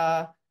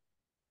consider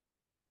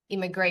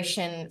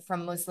immigration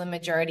from Muslim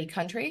majority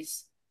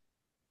countries?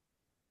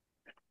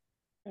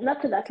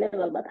 Not to that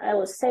level, but I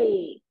would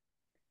say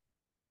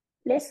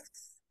let's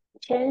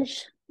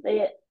change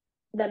the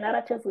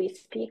narrative we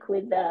speak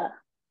with the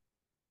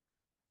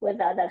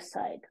other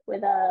side,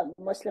 with a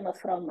Muslim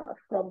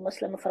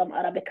from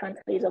Arabic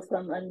countries or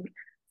from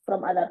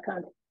other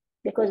countries,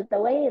 because the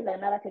way the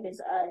narrative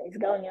is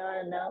going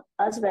on now,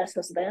 us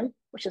versus them,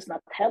 which is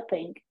not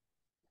helping.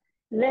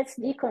 Let's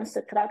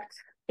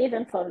deconstruct,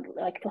 even for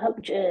to help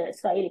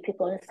Israeli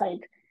people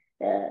inside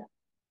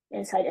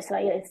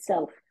Israel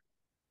itself,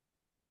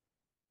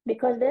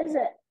 because there's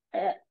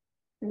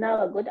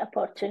now a good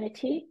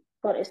opportunity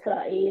for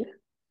Israel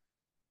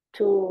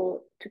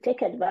to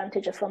take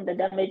advantage from the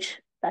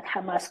damage that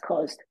Hamas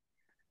caused.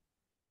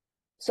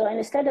 So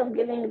instead of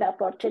giving the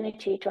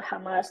opportunity to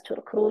Hamas to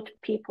recruit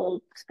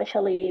people,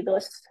 especially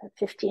those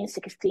 15,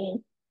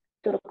 16,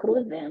 to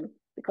recruit them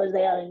because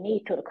they are in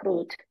need to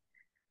recruit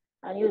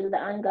and use the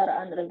anger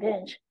and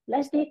revenge,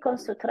 let's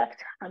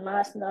deconstruct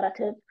Hamas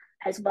narrative,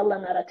 Hezbollah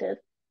narrative,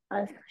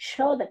 and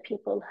show the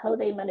people how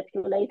they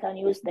manipulate and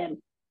use them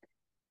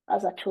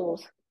as a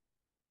tools.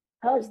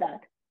 How is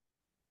that?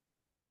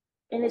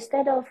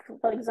 Instead of,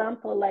 for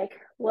example,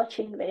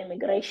 watching the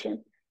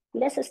immigration,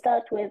 let's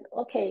start with,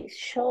 okay,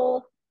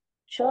 show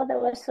the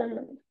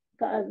Western,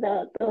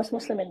 those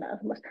Muslim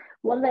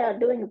what they are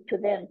doing to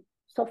them.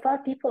 So far,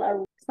 people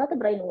are, it's not a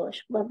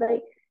brainwash, but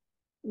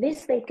they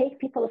take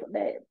people,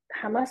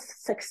 Hamas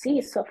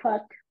succeeds so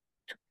far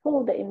to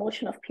pull the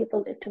emotion of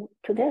people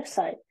to their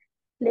side.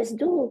 Let's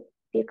decode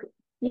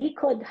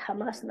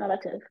Hamas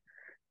narrative,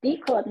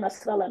 decode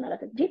Nasrallah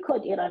narrative,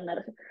 decode Iran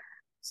narrative.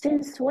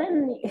 Since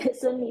when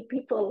Sunni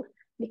people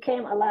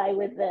became ally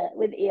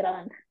with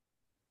Iran?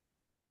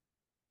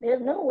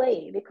 There's no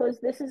way, because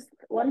this is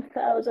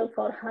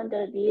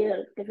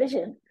 1,400-year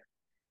division.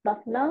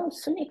 But now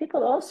Sunni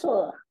people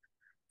also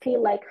feel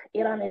like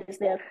Iran is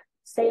their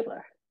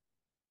savior.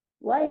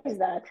 Why is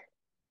that?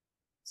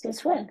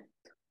 Since when?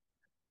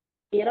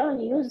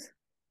 Iran used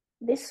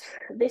this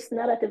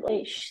narrative.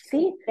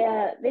 See,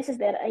 this is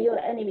your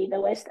enemy, the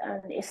West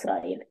and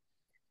Israel.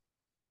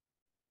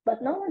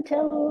 But no one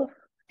tell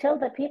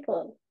the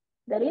people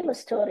the real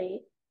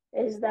story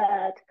is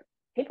that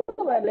people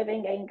who are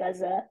living in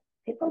Gaza,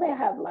 people, they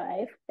have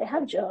life, they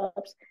have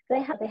jobs,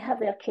 they have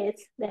their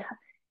kids, they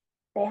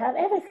have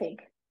everything.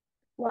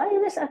 Why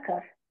this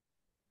occur?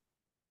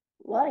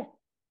 Why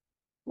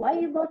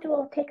you go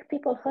to take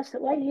people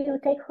hostage? Why do you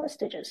take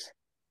hostages?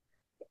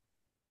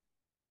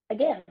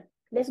 Again,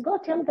 let's go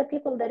tell the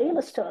people the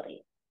real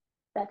story.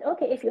 That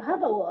okay, if you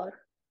have a war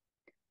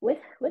with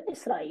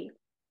Israel,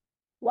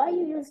 why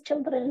you use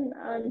children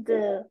and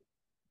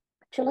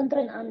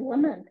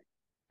women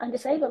and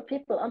disabled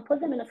people and put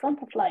them in the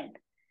front of line?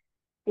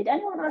 Did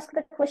anyone ask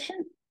that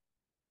question?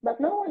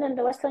 But no one in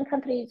the Western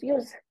countries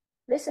use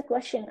this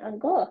question and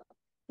go,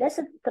 let's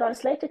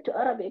translate it to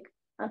Arabic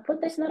and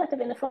put this narrative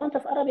in the front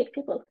of Arabic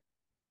people.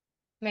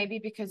 Maybe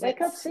because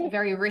it's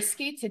very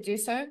risky to do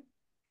so.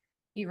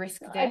 You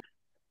risk death.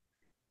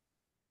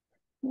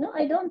 No,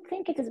 I don't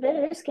think it is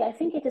very risky. I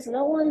think it is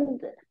no one.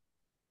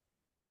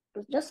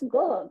 Just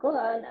go.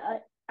 And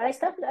I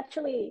started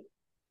actually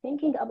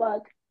thinking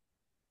about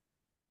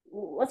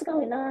what's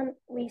going on.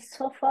 Why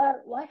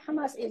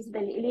Hamas is the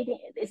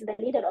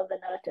leader of the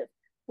narrative?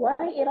 Why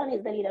Iran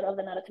is the leader of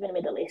the narrative in the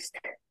Middle East?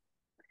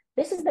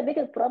 This is the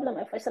biggest problem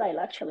of Israel,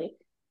 actually.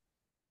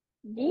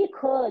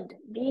 Decode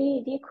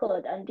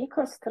and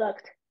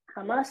deconstruct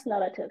Hamas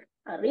narrative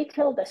and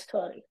retell the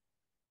story.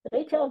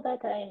 Retell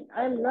that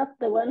I'm not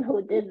the one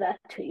who did that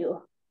to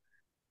you.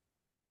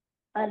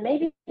 And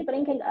maybe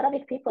bringing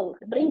Arabic people,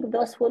 bring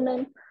those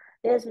women.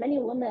 There's many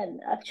women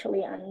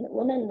actually, and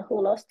women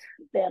who lost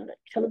their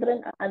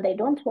children and they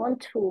don't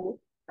want to,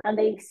 and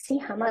they see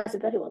Hamas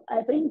very well.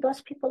 I bring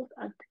those people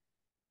and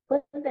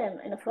put them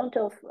on the front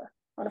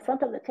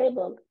of the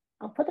table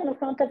and put it in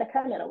front of the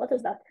camera. What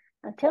is that?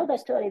 And tell the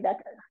story that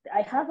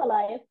I had a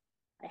life,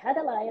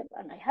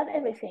 and I had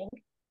everything,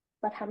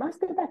 but Hamas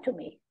did that to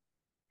me.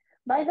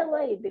 By the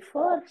way,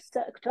 before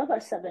October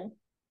 7,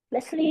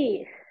 let's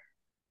see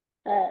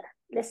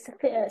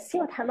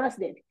what Hamas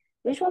did.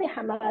 Usually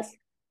Hamas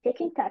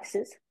taking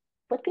taxes,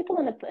 put people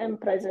in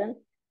prison.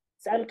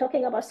 So I'm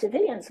talking about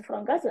civilians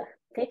from Gaza,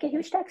 taking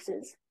huge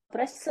taxes,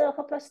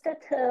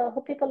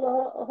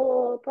 people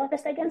who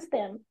protest against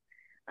them.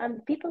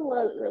 And people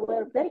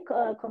were very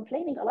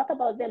complaining a lot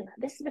about them.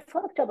 This is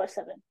before October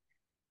 7.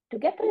 To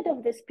get rid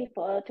of these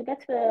people, to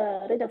get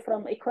rid of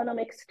from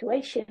economic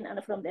situation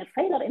and from their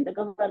failure in the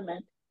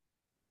government,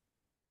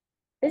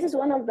 this is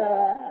one of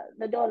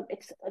the door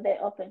they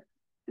open.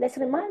 Let's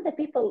remind the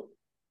people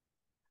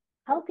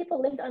how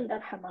people lived under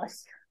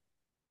Hamas.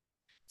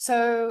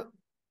 So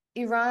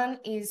Iran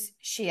is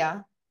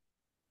Shia.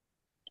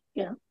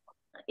 Yeah,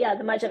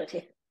 the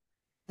majority.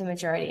 The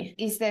majority.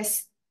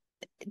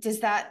 Does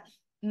that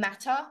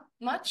matter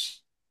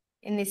much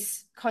in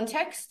this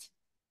context?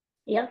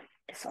 Yeah,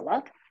 it's a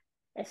lot.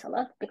 It's a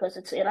lot because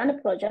it's Iran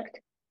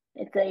project.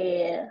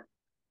 Do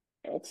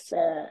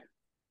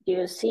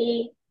you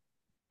see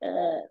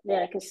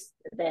it's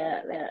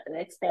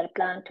their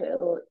plan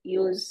to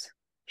use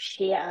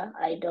Shia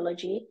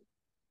ideology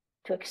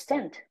to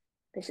extend.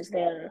 This is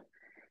their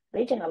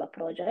regional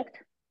project.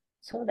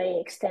 So they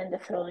extend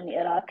through in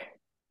Iraq,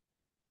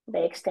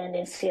 they extend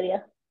in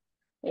Syria,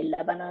 in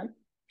Lebanon.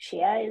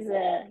 Shia is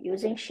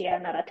using Shia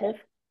narrative.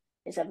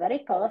 Is a very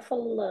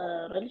powerful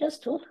religious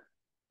tool.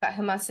 But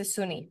Hamas is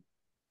Sunni.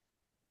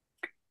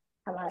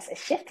 Hamas is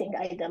shifting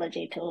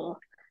ideology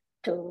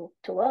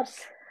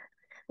towards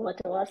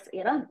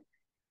Iran.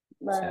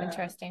 So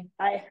interesting.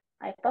 I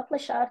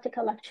published an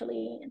article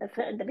actually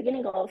at the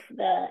beginning of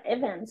the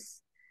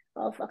events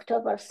of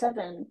October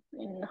 7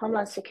 in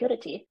Homeland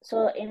Security.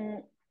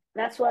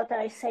 That's what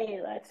I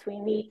say, that we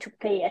need to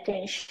pay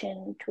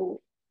attention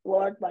to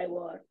word by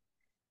word.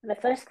 The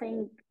first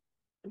thing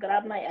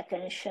grabbed my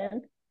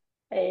attention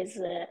is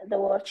the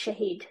word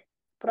Shaheed,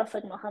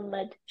 Prophet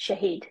Muhammad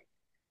Shaheed.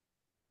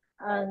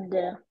 And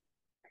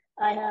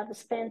I have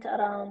spent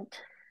around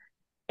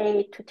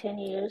 8 to 10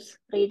 years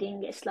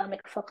reading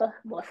Islamic fiqh,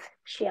 both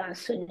Shia and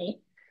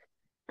Sunni.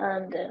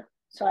 And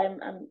for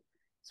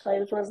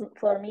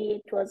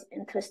me, it was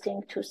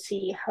interesting to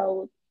see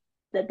how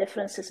the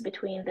differences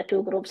between the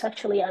two groups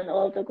actually, and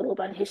all the group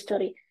and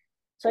history.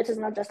 So it is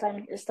not just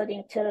I'm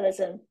studying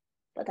terrorism,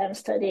 but I'm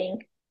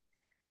studying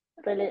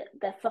really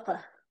the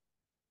fiqh.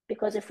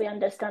 Because if we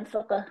understand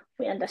fiqh,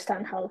 we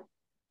understand how.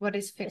 What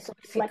is fiqh?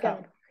 It's like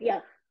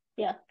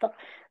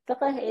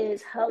fiqh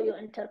is how you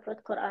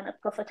interpret Quran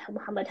and Prophet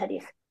Muhammad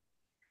hadith.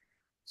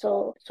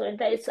 So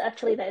it's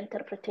actually the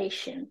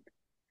interpretation.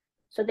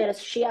 So there is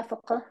Shia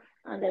fiqh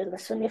and there is the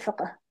Sunni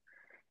fiqh.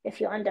 If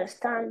you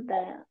understand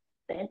the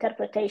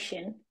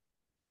interpretation,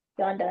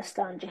 you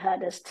understand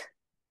jihadist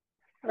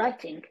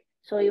writing.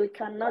 So you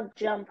cannot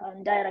jump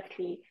and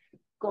directly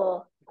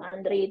go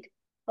and read,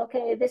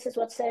 okay, this is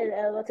what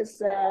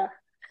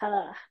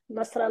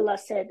Nasrallah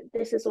said,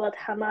 this is what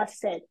Hamas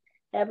said.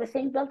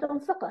 Everything built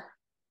on fiqh.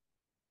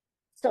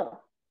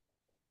 So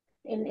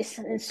in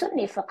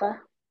Sunni fiqh,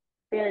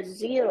 there is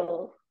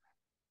zero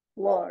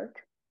word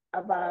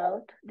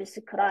about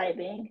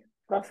describing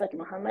Prophet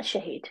Muhammad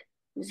Shaheed.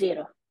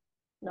 Zero,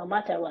 no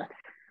matter what.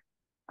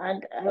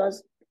 And it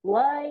was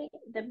why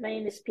the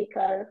main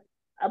speaker,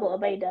 Abu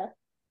Ubaidah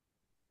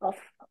of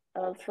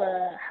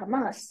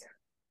Hamas,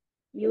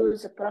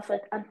 used the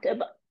Prophet, and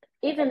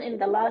even in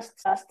the last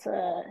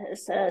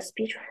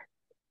speech,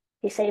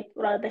 he said,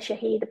 the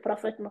Shaheed,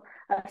 Prophet,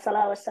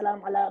 salawat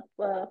salam ala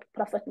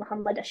Prophet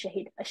Muhammad,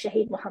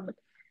 al-Shaheed Muhammad.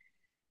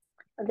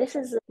 This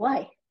is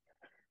why.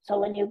 So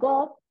when you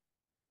go,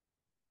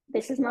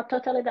 this is not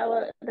totally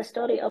the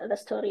story of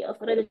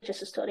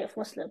religious story of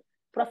Muslim.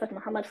 Prophet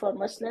Muhammad for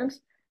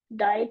Muslims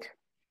died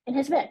in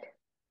his bed.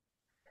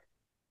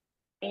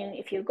 And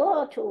if you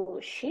go to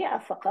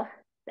Shia fiqh,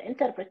 the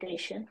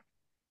interpretation,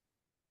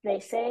 they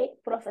say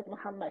Prophet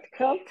Muhammad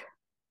killed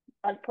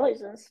and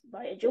poisoned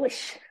by a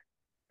Jewish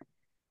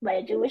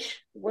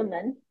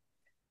woman.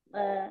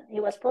 He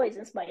was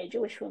poisoned by a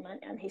Jewish woman,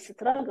 and he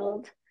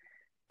struggled.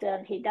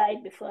 Then he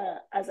died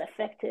before, as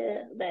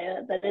affected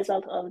the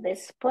result of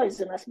this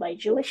poisonous by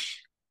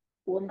Jewish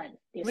woman.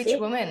 Which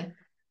woman?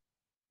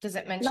 Does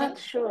it mention? Not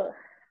sure.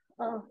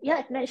 Yeah,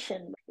 it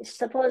mentioned.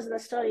 Suppose the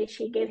story,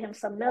 she gave him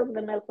some milk.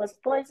 The milk was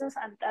poisonous,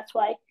 and that's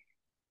why.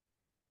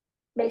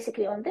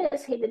 Basically, on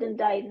this, he didn't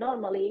die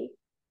normally,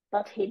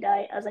 but he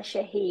died as a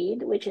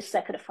shaheed, which is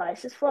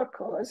sacrifices for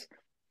cause.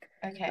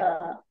 Okay.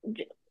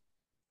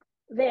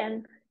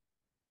 Then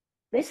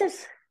this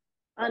is.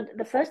 And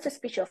the first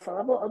speech of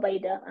Abu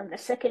Ubaidah, and the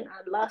second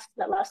and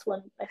the last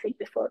one, I think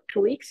before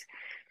 2 weeks,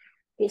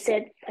 he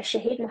said,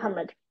 Shaheed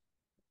Muhammad.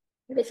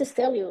 This is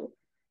tell you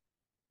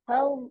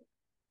how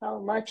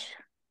much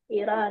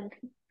Iran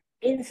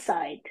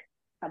inside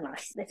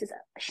Hamas. This is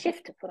a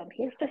shift from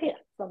here to here,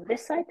 from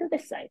this side to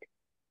this side.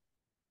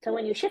 So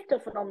when you shift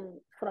from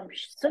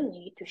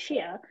Sunni to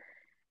Shia,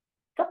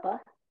 fiqh,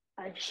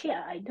 and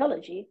Shia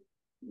ideology,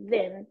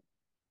 then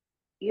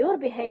your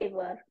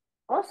behavior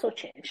also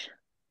change.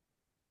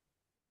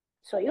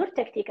 So your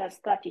tactic and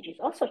strategies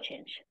also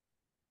change,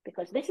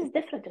 because this is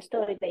different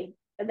story.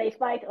 They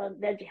fight on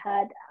their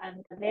jihad,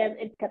 and their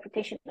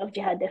interpretation of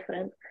jihad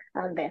different,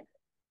 and then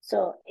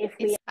so if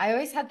we I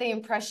always had the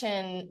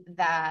impression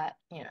that,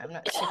 I'm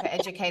not super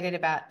educated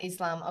about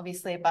Islam,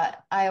 obviously,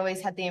 but I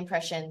always had the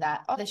impression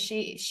that the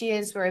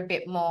Shias were a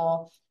bit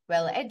more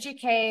well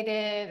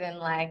educated and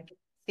like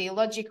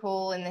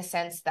theological, in the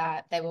sense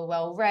that they were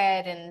well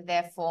read and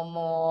therefore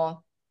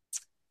more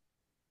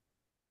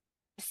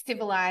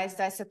civilized,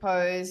 I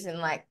suppose, and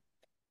like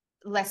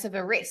less of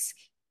a risk,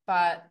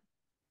 but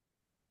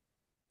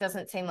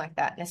doesn't seem like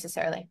that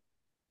necessarily.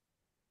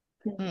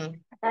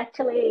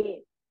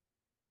 Actually,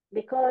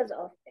 because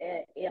of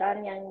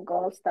Iranian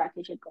goals,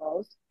 strategic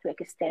goals to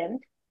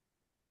extend,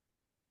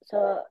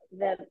 so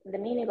the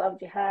meaning of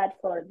jihad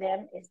for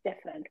them is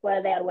different.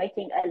 Where they are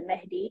waiting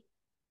Al-Mahdi,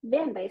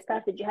 then they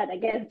started jihad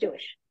against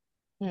Jewish.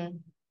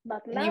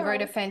 But now, and you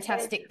wrote a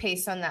fantastic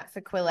piece on that for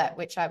Quillette,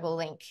 which I will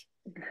link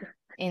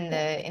in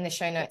the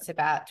show notes,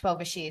 about 12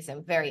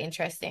 Shiism. Very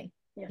interesting.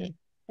 Yeah,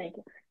 thank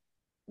you.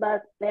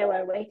 But they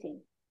were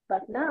waiting.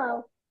 But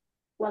now,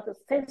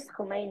 since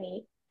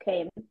Khomeini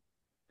came,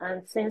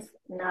 and since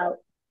now,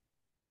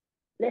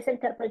 let's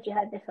interpret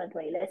jihad different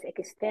way. Let's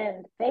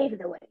extend, pave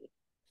the way.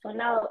 So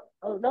now,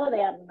 although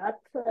they are not,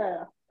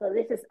 so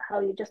this is how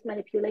you just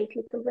manipulate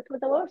a little bit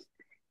with the words.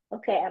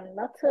 Okay, I'm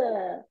not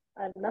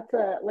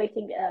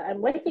waiting.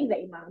 I'm waiting the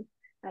imam.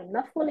 I'm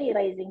not fully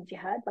raising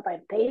jihad, but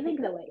I'm paving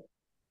the way.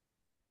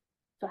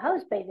 So how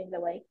is paving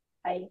the way?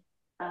 I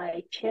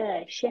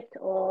change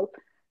all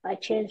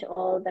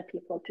the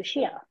people to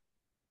Shia.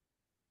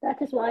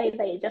 That is why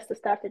they just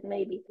started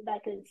maybe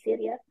back in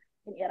Syria,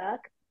 in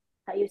Iraq.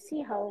 You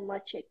see how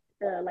much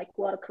like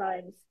war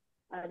crimes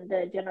and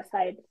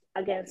genocide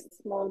against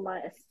small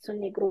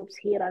Sunni groups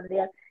here and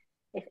there.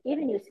 If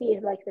even you see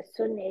like the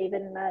Sunni,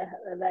 even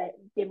the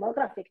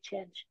demographic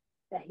change,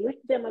 the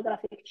huge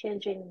demographic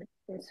change in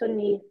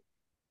Sunni.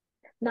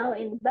 Now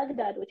in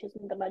Baghdad, which is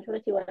the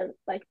majority were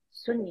like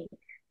Sunni,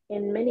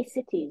 in many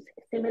cities,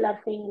 similar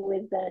thing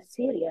with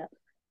Syria.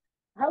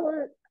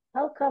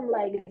 How come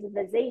like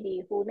the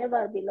Zaidi, who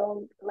never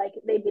belonged, like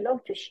they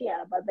belonged to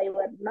Shia, but they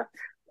were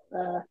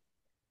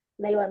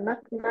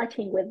not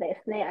matching with the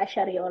Ithnay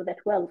Ashari or the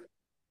 12,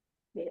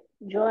 they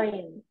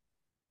join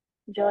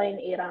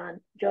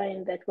Iran,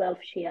 join the 12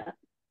 Shia.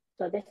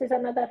 So this is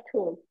another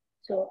tool.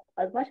 So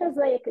as much as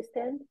they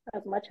extend,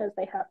 as much as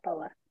they have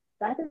power.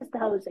 That is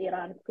how is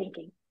Iran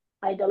thinking.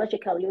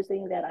 Ideological,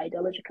 using their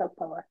ideological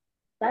power.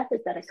 That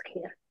is the risk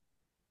here.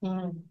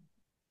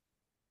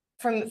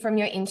 From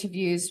your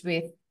interviews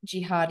with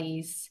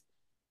jihadis,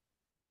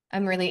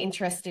 I'm really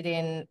interested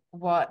in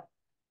what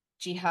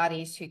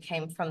jihadis who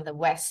came from the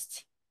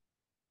West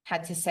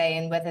had to say,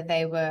 and whether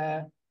they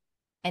were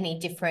any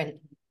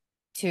different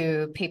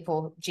to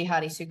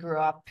jihadis who grew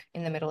up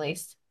in the Middle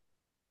East.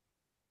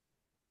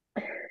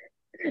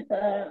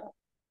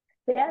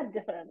 They are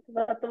different,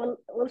 but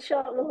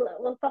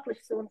we'll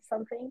publish soon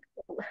something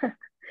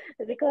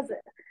because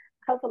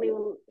hopefully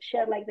we'll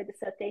share like the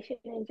dissertation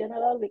in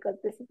general, because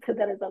this is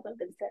the result of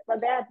the dissertation. But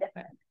they are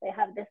different. They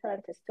have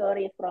different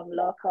story from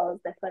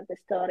locals, different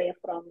story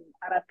from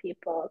Arab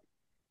people,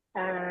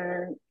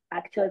 and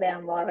actually they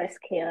are more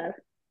riskier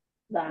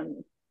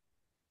than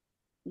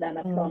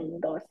from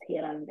those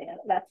here and there.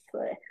 That's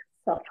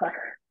so far.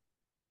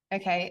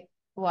 Okay,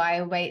 well, I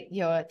await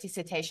your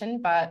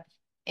dissertation, but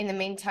in the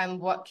meantime,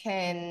 what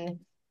can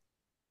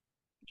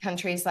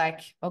countries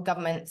or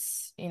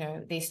governments,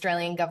 the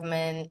Australian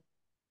government,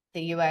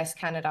 the US,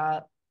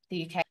 Canada,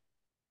 the UK,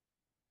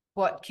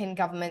 what can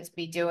governments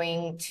be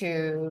doing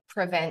to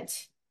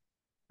prevent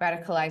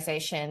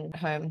radicalization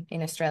home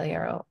in Australia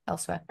or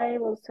elsewhere? I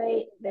will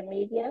say the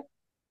media.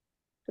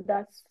 So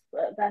that's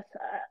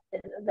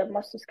the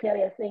most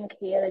scary thing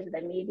here is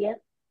the media.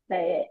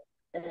 The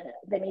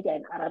media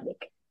in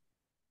Arabic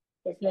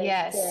is very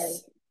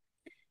scary.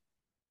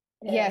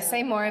 Yeah,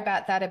 say more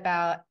about that,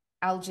 about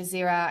Al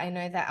Jazeera. I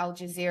know that Al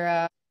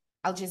Jazeera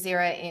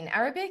in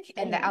Arabic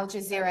and the Al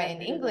Jazeera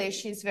in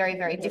English is very,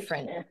 very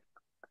different.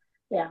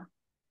 Yeah,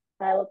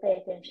 I will pay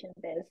attention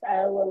to this.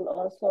 I will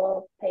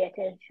also pay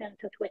attention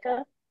to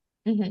Twitter.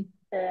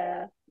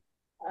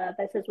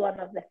 This is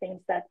one of the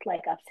things that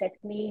upset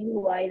me,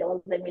 why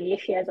all the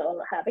militias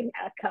are having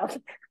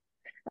account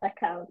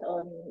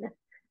on.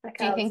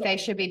 Do you think they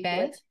should be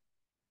banned?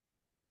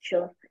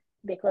 Sure,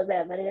 because they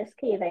are very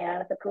risky. They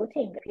are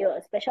recruiting,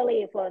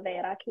 especially for the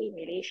Iraqi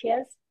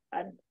militias.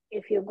 And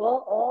if you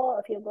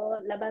go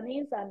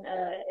Lebanese and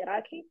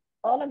Iraqi,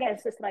 all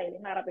against Israel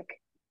in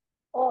Arabic,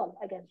 all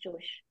against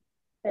Jewish.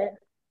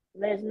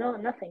 There's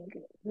nothing.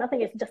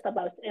 Nothing is just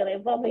about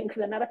evolving.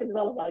 The narrative is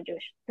all about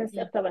Jewish since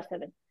October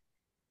 7th.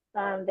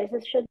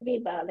 This should be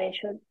bad. This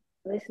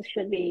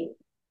should be.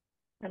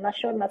 I'm not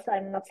sure.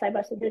 I'm not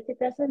cybersecurity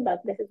person,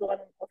 but this is one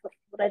of a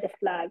red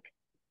flag,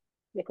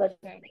 because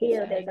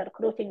here there's a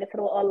recruiting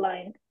through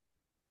online,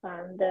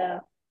 and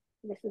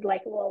this is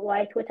like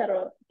why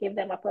Twitter give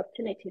them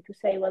opportunity to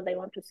say what they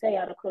want to say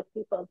and recruit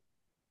people.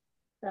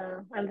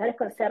 I'm very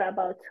concerned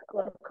about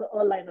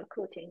online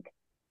recruiting,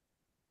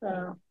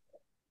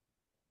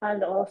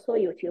 and also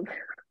YouTube.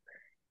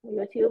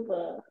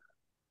 YouTube,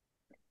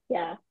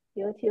 yeah,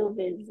 YouTube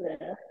is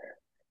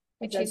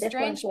which a is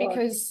different strange world.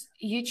 because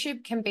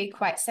YouTube can be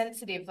quite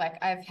sensitive. Like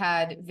I've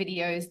had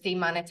videos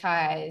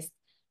demonetized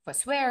for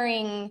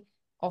swearing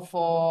or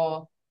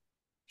for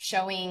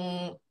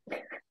showing,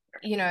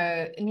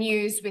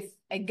 news with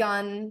a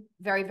gun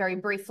very, very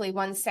briefly,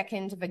 1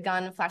 second of a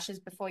gun flashes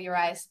before your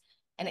eyes.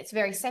 And it's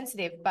very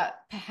sensitive, but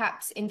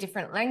perhaps in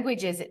different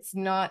languages, it's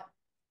not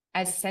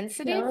as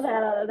sensitive. No,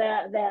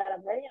 they're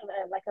very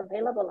like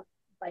available,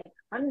 like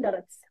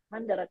hundreds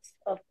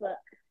of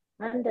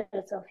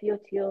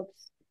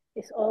YouTubes.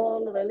 It's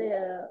all really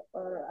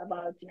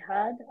about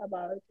jihad,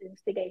 about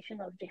instigation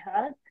of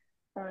jihad,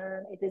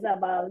 and it is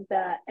about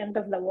the end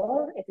of the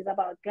war. It is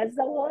about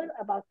Gaza war,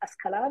 about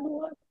Ascalon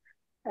war.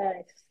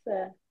 It's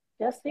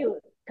just you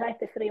type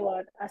the 3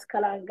 word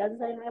Ascalon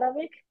Gaza in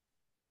Arabic,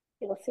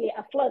 you will see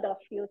a flood of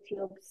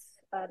YouTubes,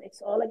 and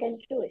it's all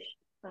against Jewish.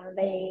 And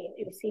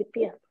you see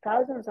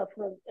thousands of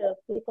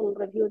people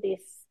review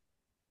this,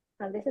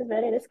 and this is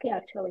very risky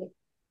actually.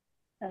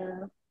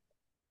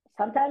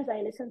 Sometimes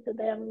I listen to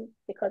them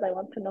because I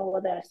want to know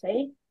what they are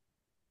saying.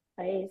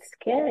 It's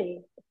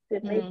scary.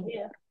 It makes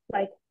me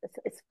like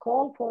it's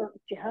call for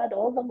jihad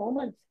all the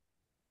moment.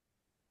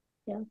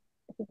 Yeah.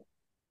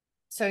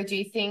 So do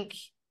you think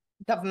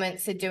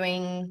governments are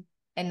doing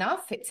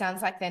enough? It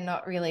sounds like they're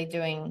not really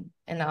doing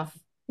enough.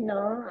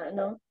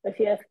 No.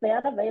 If they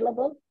are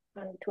available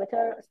on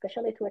Twitter,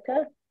 especially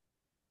Twitter,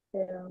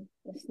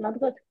 it's not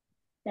good.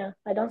 Yeah,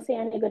 I don't see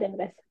any good in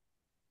this.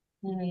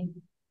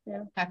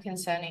 Yeah. How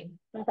concerning.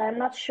 But I'm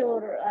not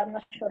sure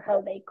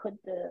how they could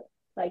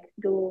like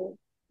do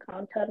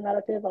counter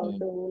narrative or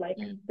do like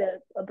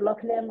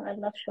block them.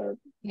 I'm not sure.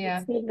 Yeah.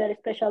 It's need very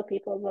special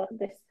people for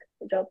this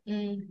job.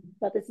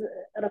 But it's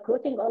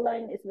recruiting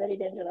online is very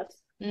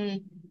dangerous.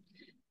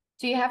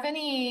 Do you have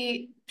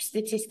any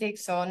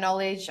statistics or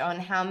knowledge on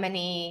how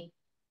many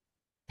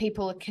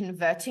people are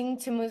converting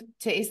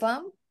to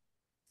Islam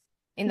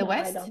in the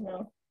West? I don't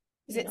know.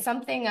 Is it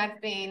something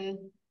I've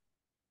been,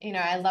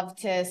 I love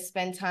to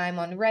spend time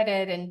on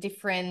Reddit and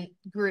different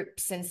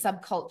groups and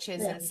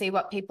subcultures and see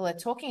what people are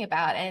talking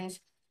about. And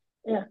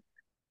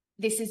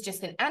this is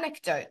just an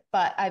anecdote,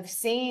 but I've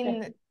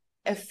seen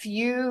a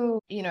few,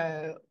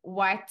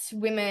 white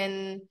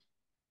women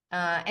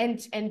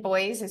and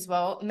boys as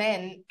well,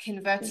 men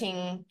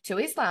converting to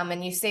Islam.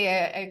 And you see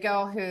a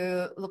girl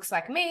who looks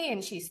like me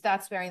and she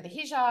starts wearing the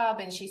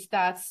hijab and she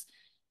starts,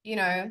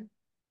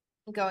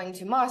 going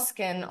to mosque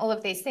and all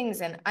of these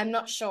things. And I'm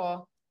not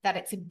sure that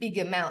it's a big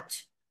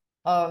amount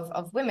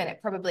of women.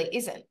 It probably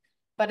isn't.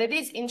 But it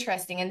is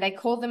interesting. And they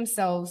call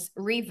themselves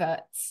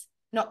reverts,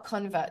 not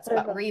converts,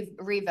 but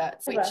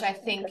reverts, which I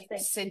think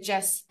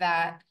suggests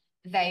that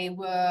they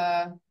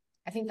were,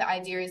 I think the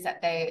idea is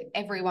that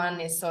everyone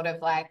is sort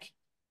of like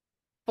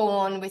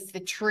born with the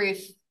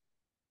truth,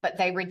 but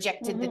they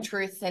rejected the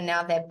truth and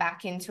now they're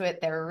back into it.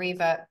 They're a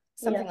revert,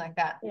 something like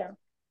that. Yeah.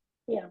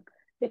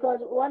 Because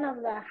one of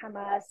the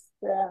Hamas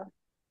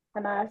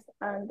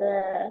and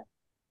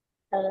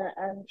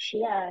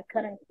Shia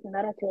current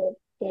narrative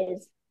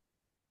is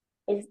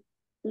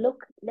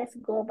look, let's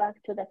go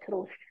back to the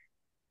truth,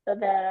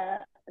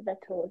 the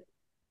truth,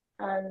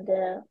 and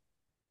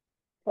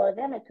for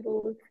them, the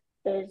truth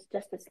is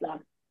just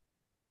Islam.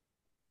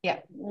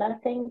 Yeah,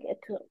 nothing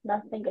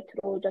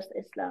true, just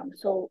Islam.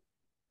 So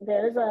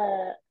there's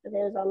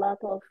a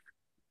lot of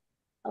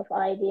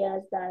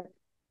ideas that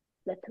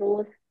the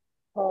truth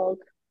held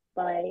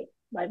by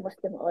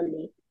Muslim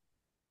only.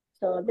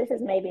 So this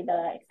is maybe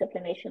the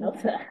explanation of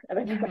the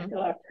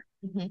repertoire.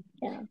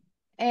 Yeah.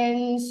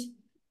 And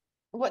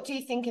what do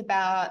you think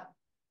about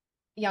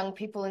young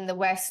people in the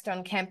West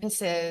on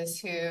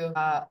campuses who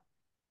are,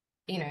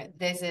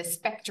 there's a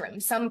spectrum.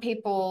 Some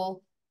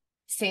people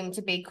seem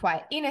to be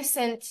quite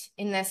innocent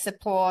in their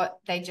support.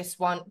 They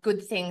just want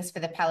good things for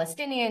the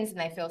Palestinians and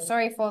they feel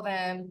sorry for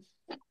them.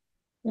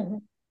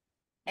 And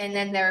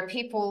then there are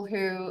people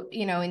who,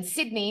 in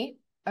Sydney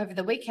over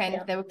the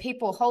weekend, there were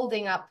people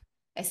holding up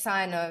a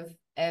sign of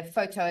a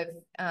photo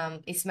of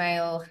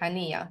Ismail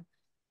Haniyeh.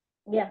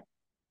 Yeah.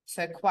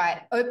 So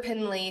quite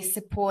openly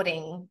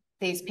supporting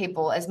these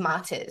people as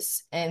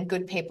martyrs and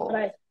good people.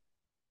 Right.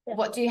 Yeah.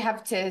 What do you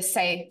have to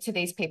say to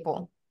these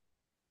people?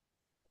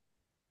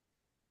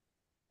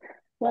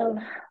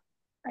 Well,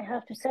 I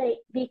have to say,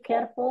 be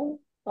careful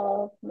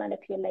of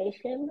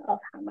manipulation of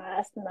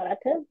Hamas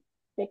narrative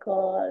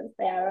because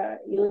they are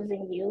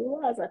using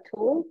you as a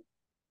tool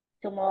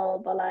to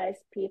mobilize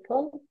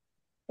people.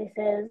 This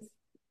is,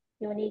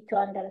 you need to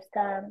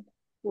understand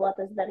what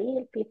is the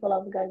real people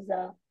of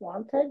Gaza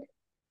wanted,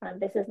 and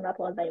this is not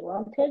what they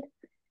wanted.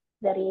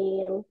 The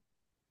real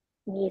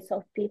needs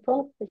of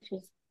people, which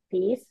is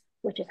peace,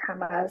 which is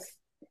Hamas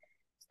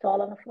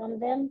stolen from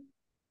them.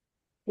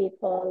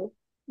 People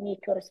need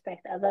to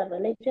respect other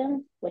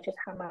religions, which is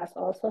Hamas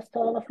also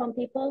stolen from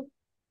people.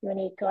 you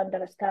need to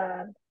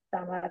understand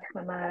that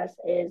Hamas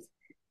is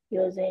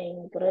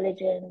using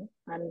religion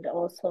and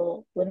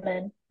also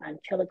women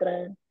and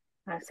children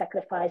and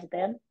sacrifice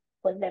them,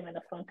 put them in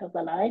the front of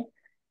the line.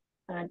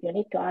 And you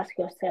need to ask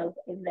yourself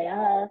if they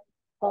are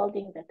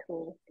holding the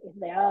truth, if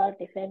they are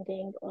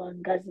defending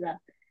on Gaza,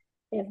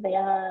 if they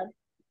are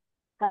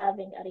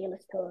having a real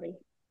story,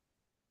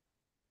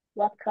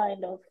 what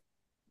kind of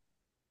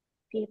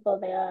people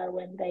they are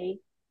when they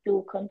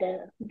do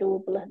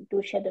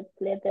shed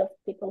blood of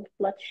people's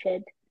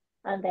bloodshed,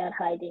 and they are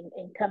hiding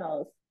in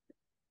tunnels.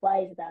 Why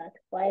is that?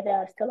 Why they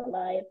are still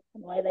alive,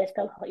 and why they're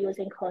still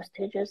using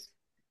hostages?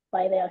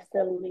 Why they are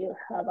still, you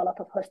have a lot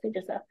of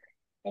hostages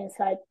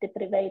inside,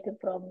 deprived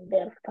from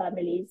their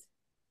families?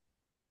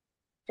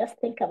 Just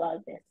think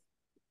about this.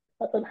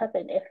 What will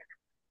happen if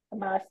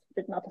Hamas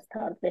did not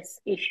start this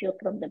issue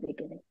from the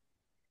beginning?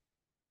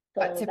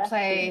 So but to that's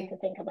what we need play to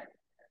think about.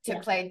 to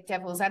play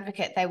devil's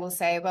advocate, they will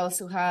say, well,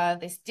 Suha,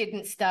 this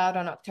didn't start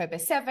on October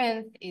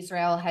 7th.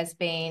 Israel has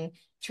been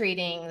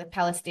treating the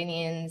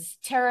Palestinians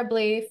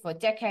terribly for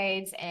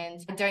decades,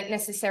 and I don't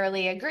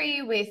necessarily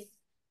agree with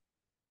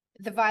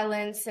the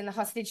violence and the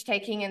hostage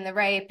taking and the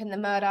rape and the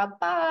murder,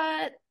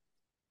 but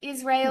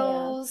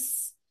Israel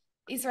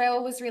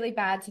was really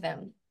bad to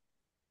them.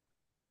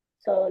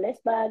 So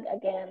let's back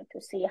again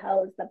to see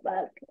how is the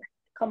back.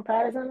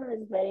 Comparison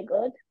is very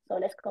good. So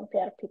let's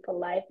compare people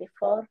life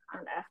before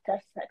and after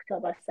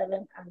October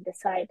 7th and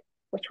decide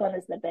which one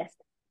is the best.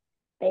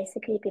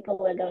 Basically, people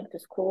were going to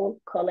school,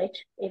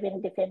 college,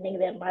 even defending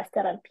their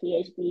master and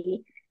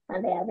PhD,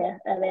 and they are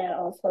there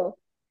also.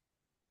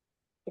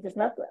 It is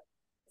not,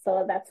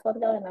 so that's what's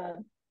going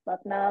on. But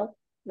now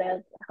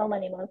there's how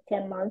many months?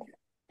 10 months,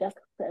 just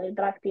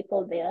drag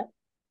people there.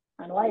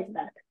 And why is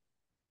that?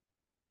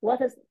 What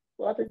is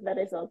the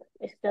result?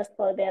 It's just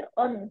for their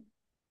own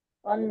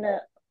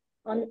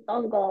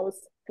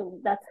goals.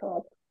 That's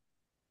all.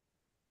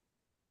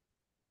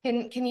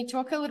 Can you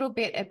talk a little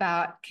bit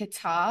about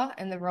Qatar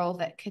and the role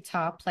that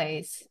Qatar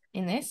plays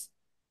in this?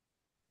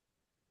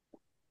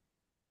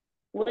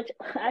 Which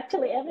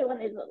actually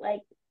everyone is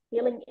like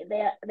feeling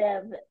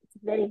they're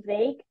very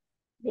vague,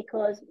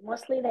 because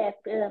mostly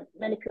they're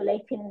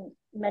manipulating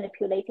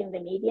the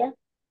media,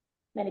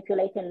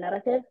 manipulating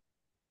narrative.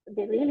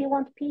 They really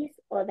want peace,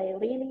 or they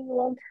really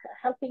want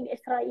helping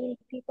Israeli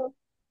people?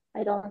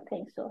 I don't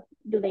think so.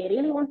 Do they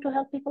really want to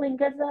help people in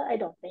Gaza? I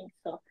don't think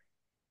so.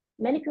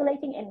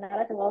 Manipulating a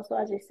narrative also,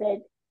 as you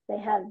said, they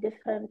have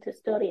different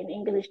story in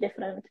English,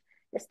 different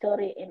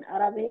story in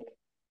Arabic.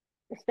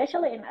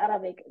 Especially in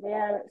Arabic, they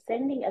are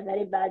sending a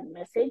very bad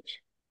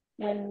message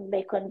when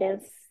they put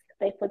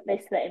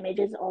the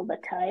images all the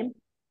time,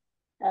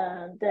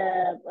 and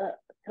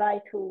try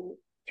to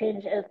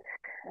change it,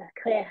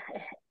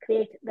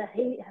 create the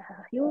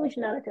huge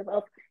narrative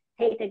of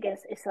hate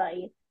against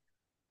Israel.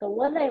 So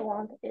what they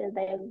want is,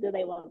 do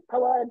they want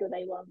power? Do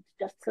they want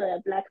just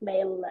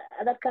blackmail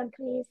other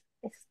countries?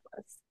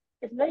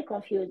 It's very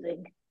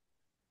confusing.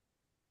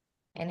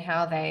 And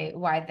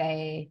why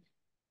they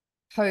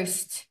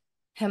host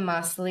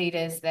Hamas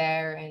leaders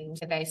there, and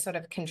are they sort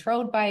of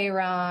controlled by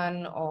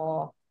Iran,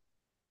 or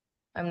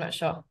I'm not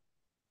sure.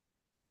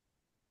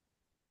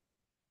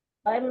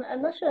 I'm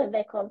not sure if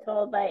they're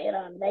controlled by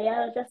Iran. They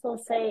are just will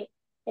say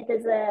it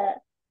is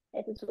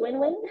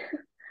win-win,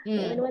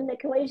 win-win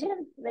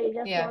equation. They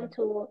just want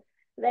to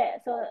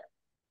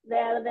they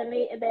are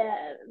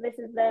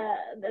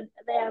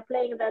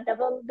playing the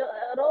double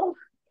role.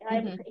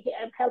 I'm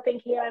helping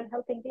here, I'm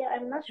helping there.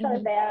 I'm not sure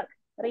if they are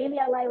really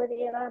aligned with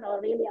Iran or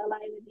really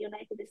aligned with the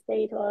United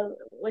States or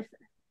with.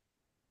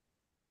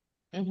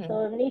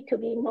 So need to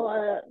be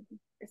more,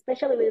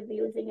 especially with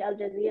using Al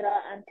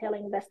Jazeera and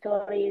telling the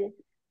story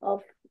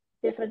of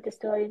different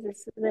stories,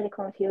 is very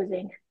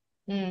confusing.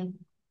 Yeah.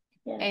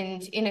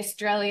 And in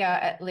Australia,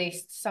 at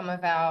least, some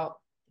of our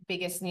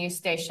biggest news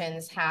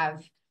stations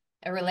have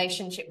a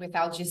relationship with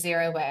Al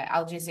Jazeera, where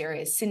Al Jazeera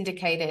is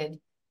syndicated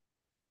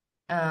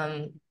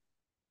on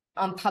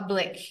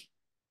public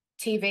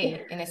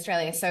TV in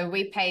Australia. So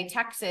we pay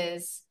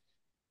taxes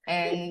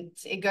and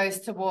it goes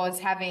towards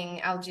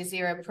having Al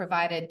Jazeera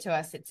provided to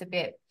us. It's a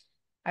bit,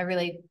 I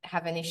really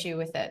have an issue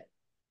with it.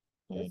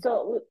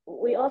 So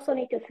we also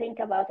need to think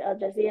about Al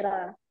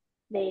Jazeera.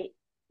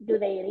 Do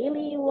they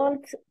really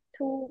want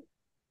to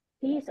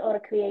peace or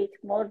create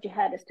more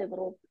jihadist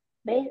group?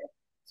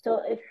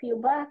 So if you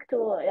back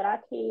to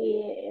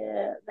Iraqi,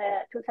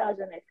 the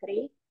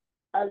 2003,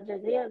 Al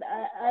Jazeera,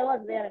 I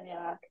was there in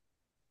Iraq.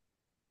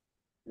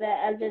 The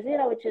Al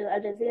Jazeera, which is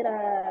Al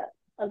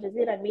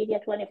Jazeera Media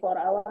 24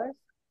 hours,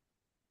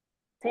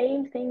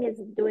 same thing is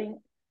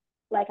doing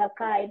like Al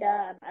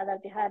Qaeda and other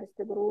jihadist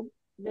group,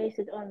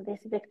 based on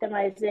this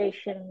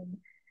victimization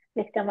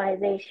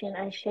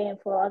and shame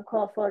for and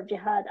call for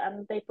jihad,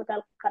 and they put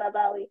Al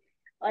Qaradawi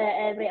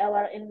every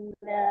hour in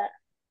the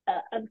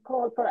and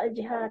call for a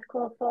jihad,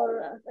 call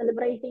for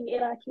liberating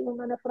Iraqi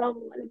women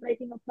from the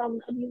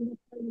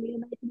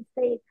United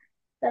States.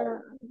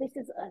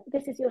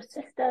 This is your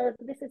sister.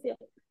 This is your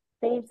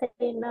same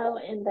now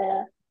in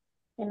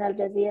Al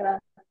Jazeera,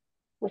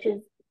 which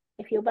is,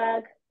 if you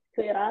back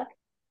to Iraq,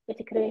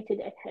 it created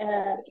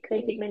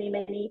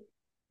many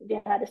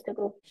jihadist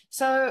groups.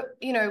 So,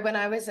 when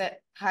I was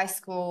at high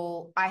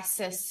school,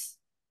 ISIL,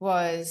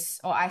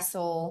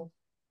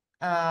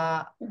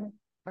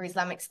 or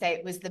Islamic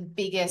State was the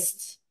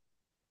biggest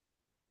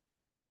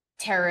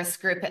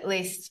terrorist group, at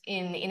least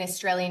in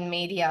Australian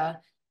media.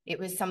 It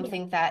was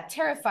something that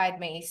terrified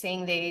me,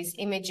 seeing these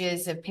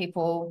images of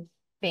people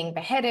being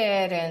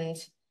beheaded and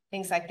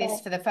things like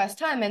this for the first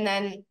time. And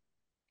then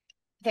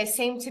there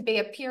seemed to be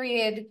a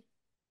period,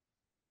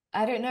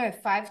 I don't know,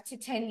 5 to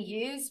 10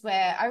 years,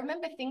 where I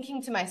remember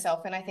thinking to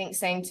myself, and I think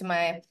saying to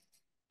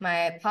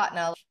my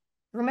partner,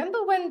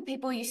 remember when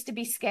people used to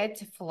be scared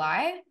to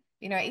fly?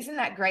 Isn't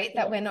that great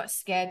that we're not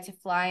scared to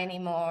fly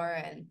anymore?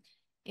 And,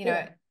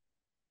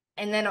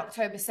 and then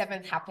October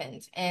 7th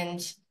happened, and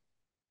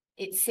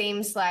it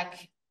seems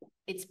like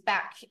it's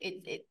back.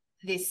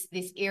 This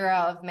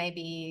era of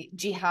maybe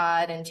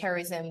jihad and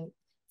terrorism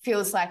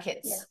feels like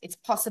it's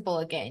possible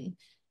again.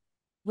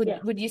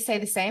 Would you say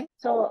the same?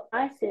 So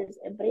ISIS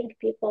bring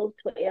people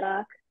to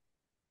Iraq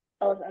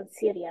or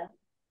Syria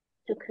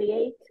to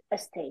create a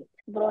state.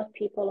 Brought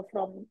people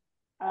from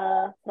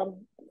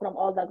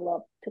all the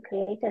globe to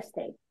create a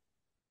state.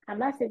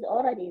 Hamas is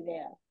already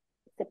there,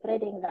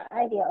 spreading the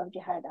idea of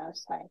jihad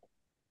outside.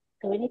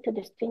 So we need to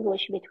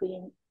distinguish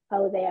between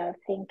how they are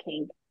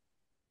thinking.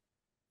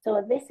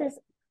 So this is,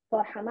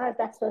 for Hamas,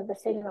 that's what the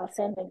signal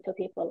sending to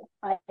people.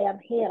 I am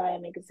here, I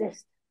am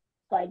exist.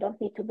 So I don't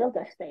need to build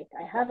a state.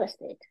 I have a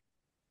state,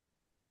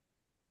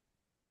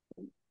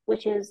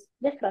 which is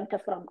different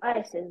from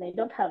ISIS. They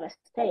don't have a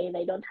state.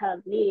 They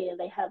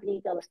have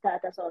legal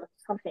status or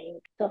something.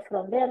 So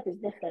from there, it is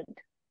different.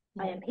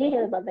 I am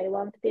here, but the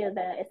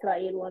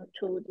Israel want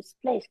to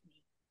displace me.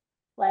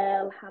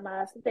 Well,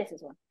 Hamas, this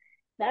is one.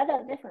 The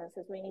other difference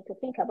is we need to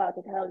think about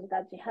it, how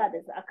that jihad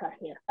is occur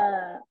here.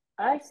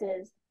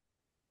 ISIS,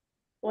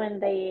 when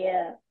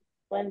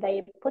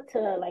they put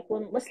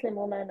Muslim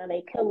women and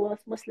they kill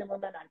Muslim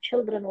women and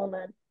children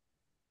women,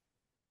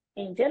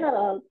 in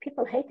general,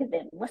 people hated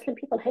them. Muslim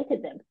people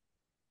hated them.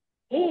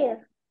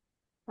 Here,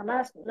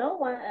 Hamas, no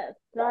one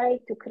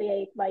tried to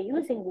create by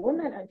using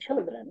women and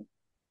children.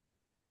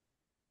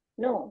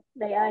 No,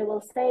 I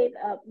will say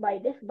by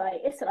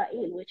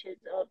Israel, which is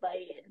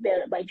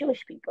by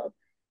Jewish people.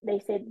 They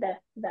said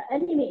that the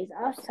enemy is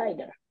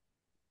outsider.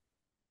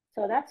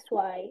 So that's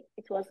why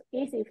it was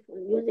easy for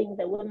using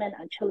the women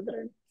and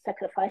children,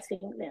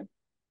 sacrificing them,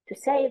 to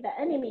say the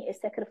enemy is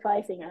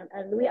sacrificing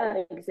and we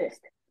are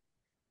exist.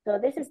 So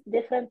this is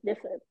different.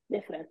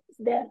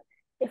 There,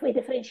 if we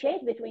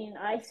differentiate between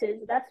ISIS,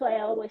 that's why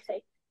I always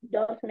say,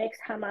 don't mix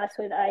Hamas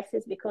with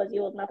ISIS because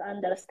you will not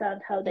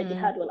understand how the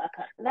jihad will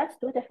occur. That's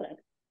too different.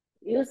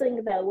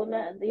 Using the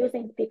women,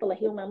 using people,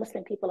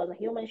 Muslim people as a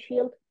human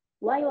shield,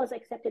 why was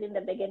accepted in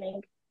the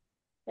beginning?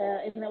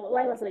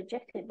 Why was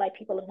rejected by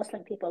people and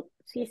Muslim people?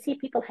 So you see,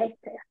 people hate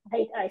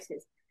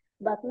ISIS,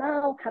 but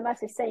now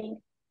Hamas is saying,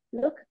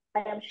 "Look,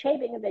 I am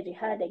shaping the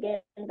jihad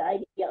again. The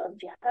idea of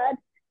jihad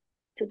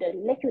to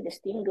let you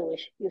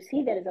distinguish. You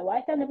see, there is a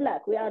white and a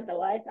black. We are the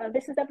white, and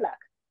this is the black.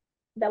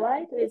 The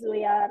white is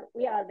we are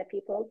the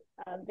people,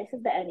 and this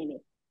is the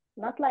enemy.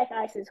 Not like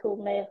ISIS,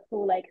 who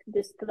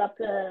disrupt."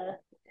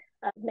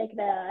 Make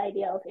the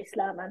idea of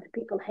Islam and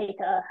people hate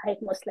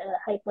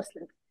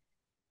Muslims.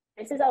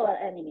 This is our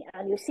enemy,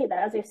 and you see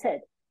that, as you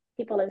said,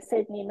 people in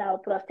Sydney now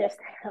protest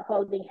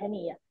holding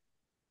Hania.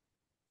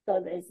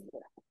 So there's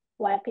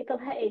why people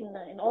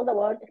in all the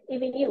world,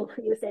 even you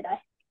said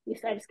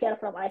I'm scared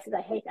from ISIS,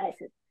 I hate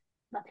ISIS,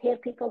 but here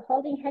people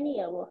holding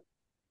Hania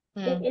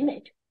big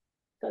image,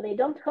 so they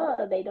don't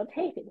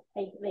hate it.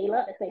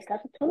 They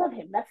started to love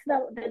him. That's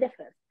the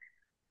difference.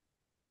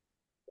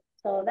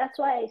 So that's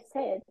why I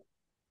said,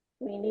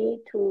 we need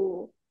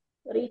to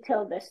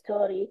retell the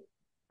story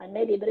and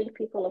maybe bring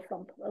people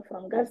from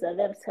Gaza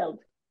themselves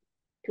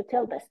to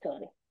tell the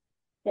story.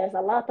 There's a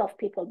lot of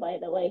people, by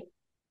the way.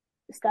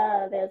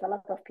 There's a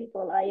lot of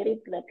people. I read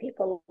the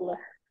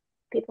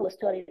people's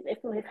stories.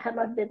 If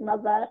Hamas did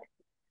not that,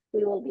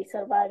 we will be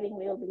surviving.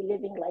 We will be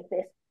living like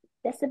this.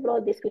 Let's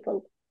applaud these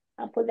people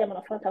and put them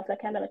in front of the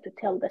camera to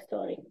tell the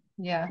story.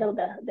 Yeah. Tell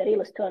the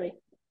real story.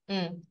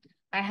 I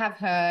have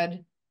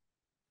heard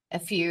a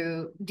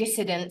few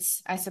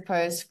dissidents, I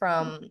suppose,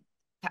 from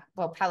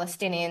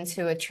Palestinians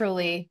who are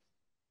truly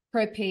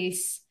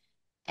pro-peace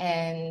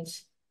and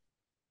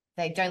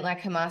they don't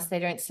like Hamas, they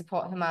don't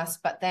support Hamas,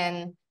 but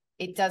then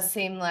it does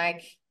seem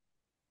like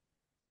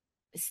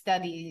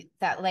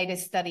that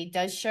latest study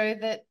does show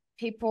that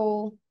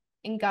people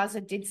in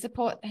Gaza did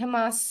support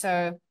Hamas.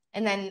 So,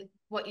 and then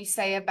what you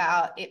say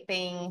about it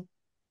being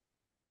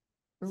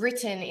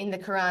written in the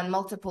Quran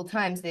multiple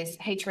times, this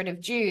hatred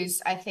of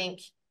Jews, I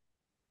think,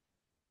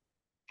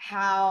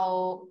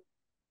 how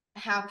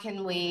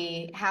can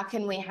we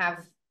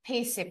have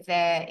peace if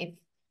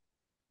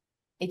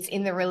it's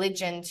in the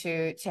religion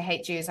to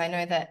hate Jews? I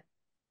know that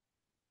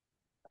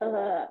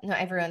not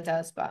everyone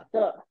does, but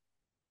so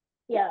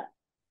yeah,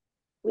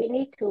 we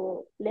need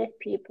to let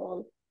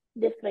people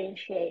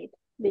differentiate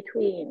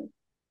between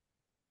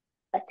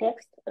a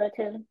text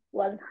written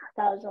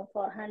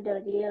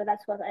 1,400 years.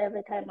 That's what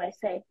every time I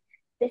say.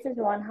 This is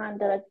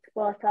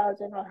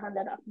 104,000 or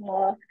 100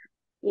 more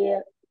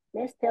years.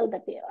 Let's tell the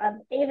people,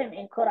 and even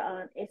in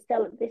Quran, it's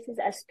still, this is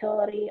a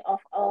story of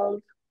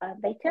old.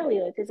 They tell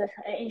you it is an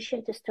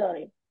ancient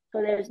story.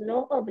 So there's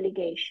no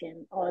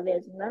obligation, or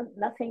there's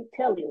nothing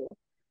tell you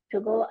to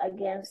go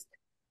against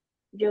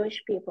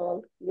Jewish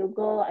people, you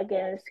go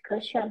against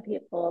Christian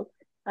people,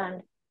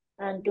 and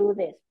do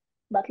this.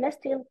 But let's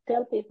still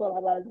tell people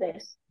about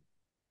this.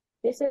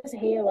 This is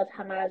here what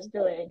Hamas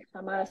doing,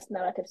 Hamas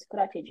narrative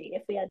strategy.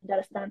 If we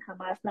understand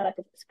Hamas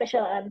narrative,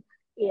 especially and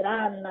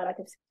Iran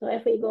narratives. So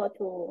if we go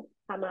to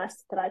Hamas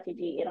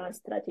strategy, Iran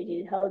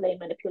strategy, how they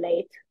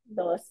manipulate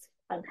those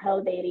and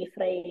how they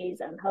rephrase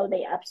and how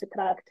they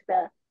abstract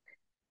the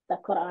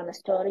Quran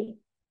story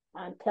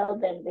and tell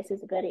them this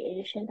is very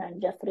ancient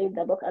and just read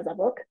the book as a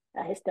book,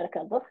 a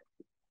historical book.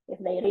 If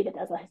they read it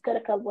as a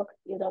historical book,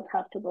 you don't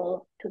have to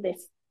go to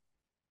this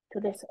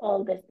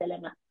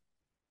dilemma.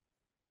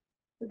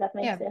 Does that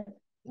make sense?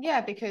 Yeah,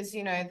 because,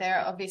 there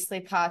are obviously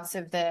parts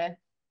of the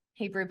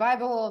Hebrew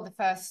Bible,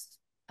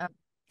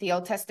 the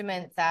Old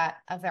Testament, that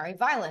are very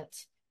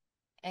violent.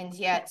 And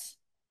yet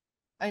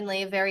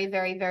only a very,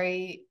 very,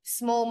 very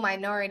small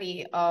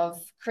minority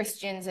of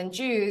Christians and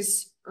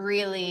Jews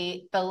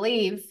really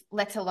believe,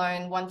 let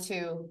alone want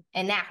to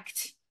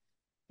enact,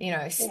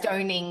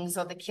 stonings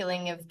or the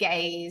killing of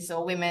gays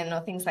or women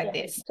or things like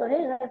this. So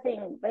here's the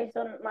thing, based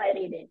on my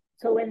reading.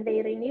 So when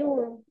they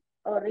renew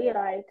or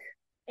rewrite,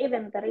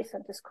 even the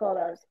recent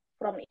scholars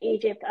from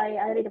Egypt, I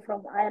read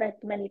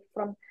many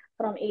from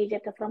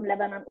Egypt, from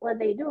Lebanon. What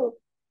they do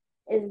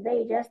is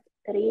they just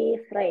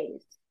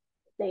rephrase.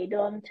 They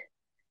don't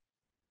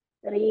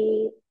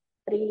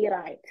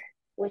rewrite,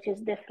 which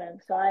is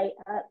different. So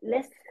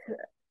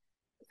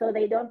so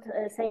they don't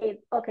say,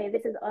 okay,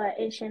 this is an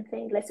ancient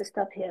thing, let's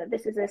stop here.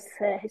 This is a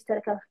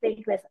historical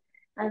thing,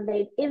 and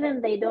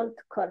they don't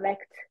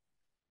correct.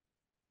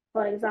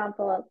 For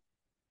example,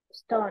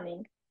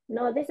 stoning.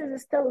 No, this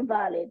is still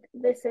valid.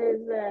 This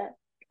is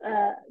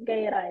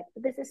gay rights.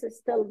 This is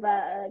still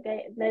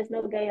gay. There's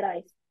no gay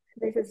rights.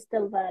 This is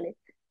still valid.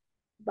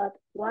 But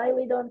why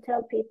we don't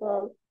tell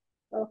people?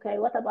 Okay,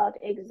 what about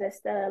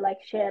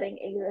like sharing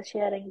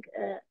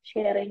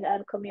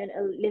and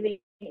communal living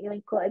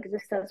in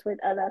coexistence with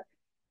others?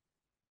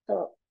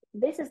 So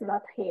this is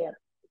not here.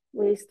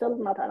 We still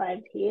not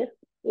arrived here.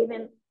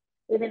 Even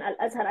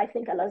Al-Azhar, I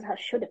think Al-Azhar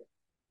should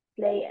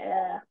play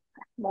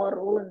more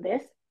role in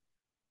this.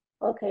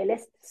 Okay,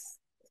 let's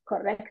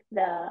correct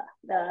the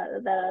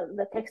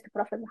text,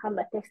 Prophet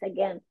Muhammad text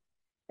again.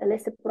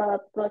 Let's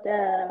correct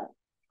the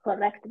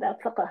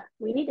fiqh.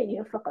 We need a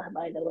new fiqh,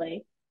 by the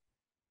way.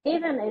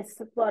 Even if,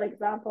 for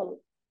example,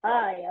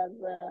 I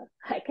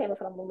came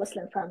from a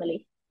Muslim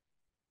family,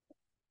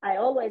 I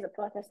always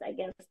protest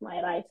against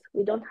my rights.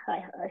 We don't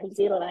have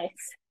zero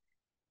rights,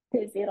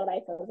 zero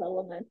rights as a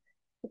woman.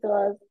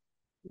 Because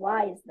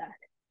why is that?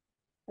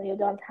 You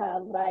don't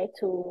have right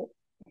to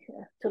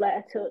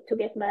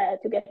get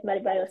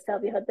married by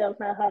yourself. You don't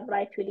have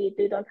right to lead.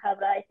 You don't have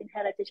right in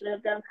heritage. You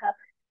don't have.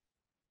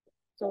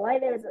 So why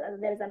there's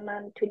a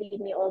man to lead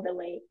me all the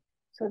way?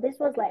 So this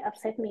was like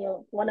upset me.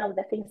 One of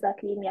the things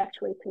that lead me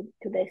actually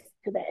to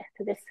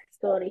this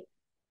story.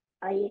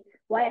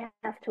 Why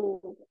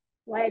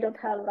I don't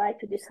have right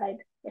to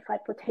decide if I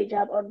put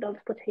hijab or don't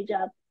put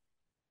hijab.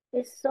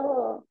 It's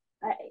so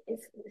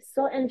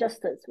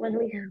injustice. When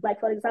we,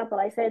 like, for example,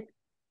 I said,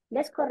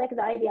 let's correct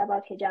the idea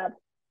about hijab.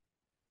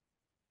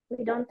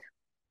 We don't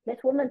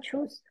let women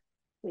choose.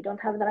 We don't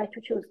have the right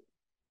to choose.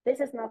 This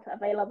is not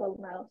available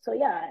now. So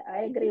yeah,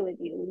 I agree with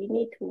you. We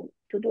need to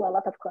do a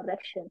lot of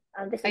correction.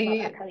 And this is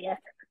not a caveat.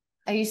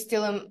 Are you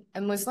still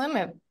a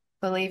Muslim,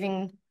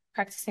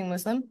 practicing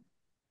Muslim?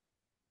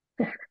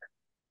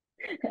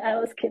 I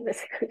was kidding.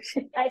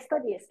 I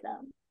study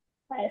Islam.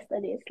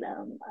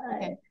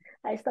 Okay.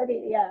 I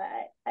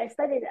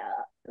studied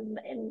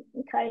in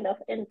kind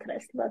of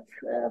interest, but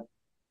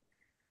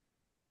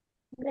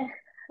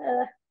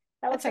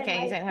that's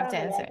okay. You don't have to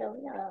answer.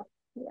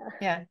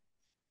 Yeah.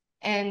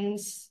 And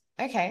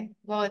okay,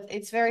 well,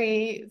 it's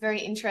very,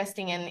 very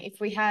interesting. And if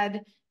we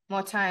had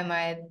more time,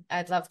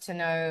 I'd love to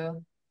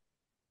know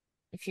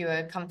if you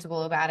were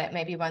comfortable about it,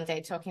 maybe one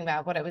day talking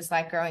about what it was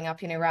like growing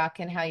up in Iraq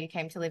and how you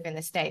came to live in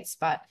the States.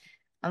 But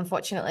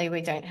unfortunately,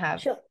 we don't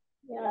have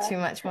too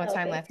much more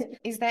time left.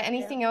 Is there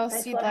anything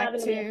else you'd like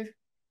to?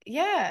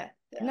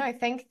 No,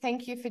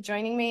 thank you for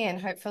joining me,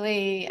 and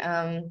hopefully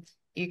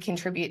you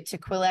contribute to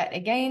Quillette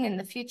again in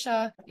the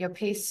future. Your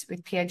piece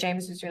with Pierre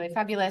James was really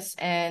fabulous,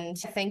 and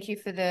thank you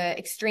for the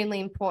extremely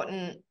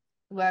important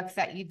work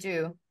that you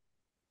do.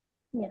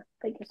 Yeah,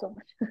 thank you so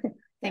much.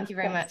 Thank you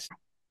very much.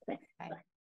 Thanks. Bye.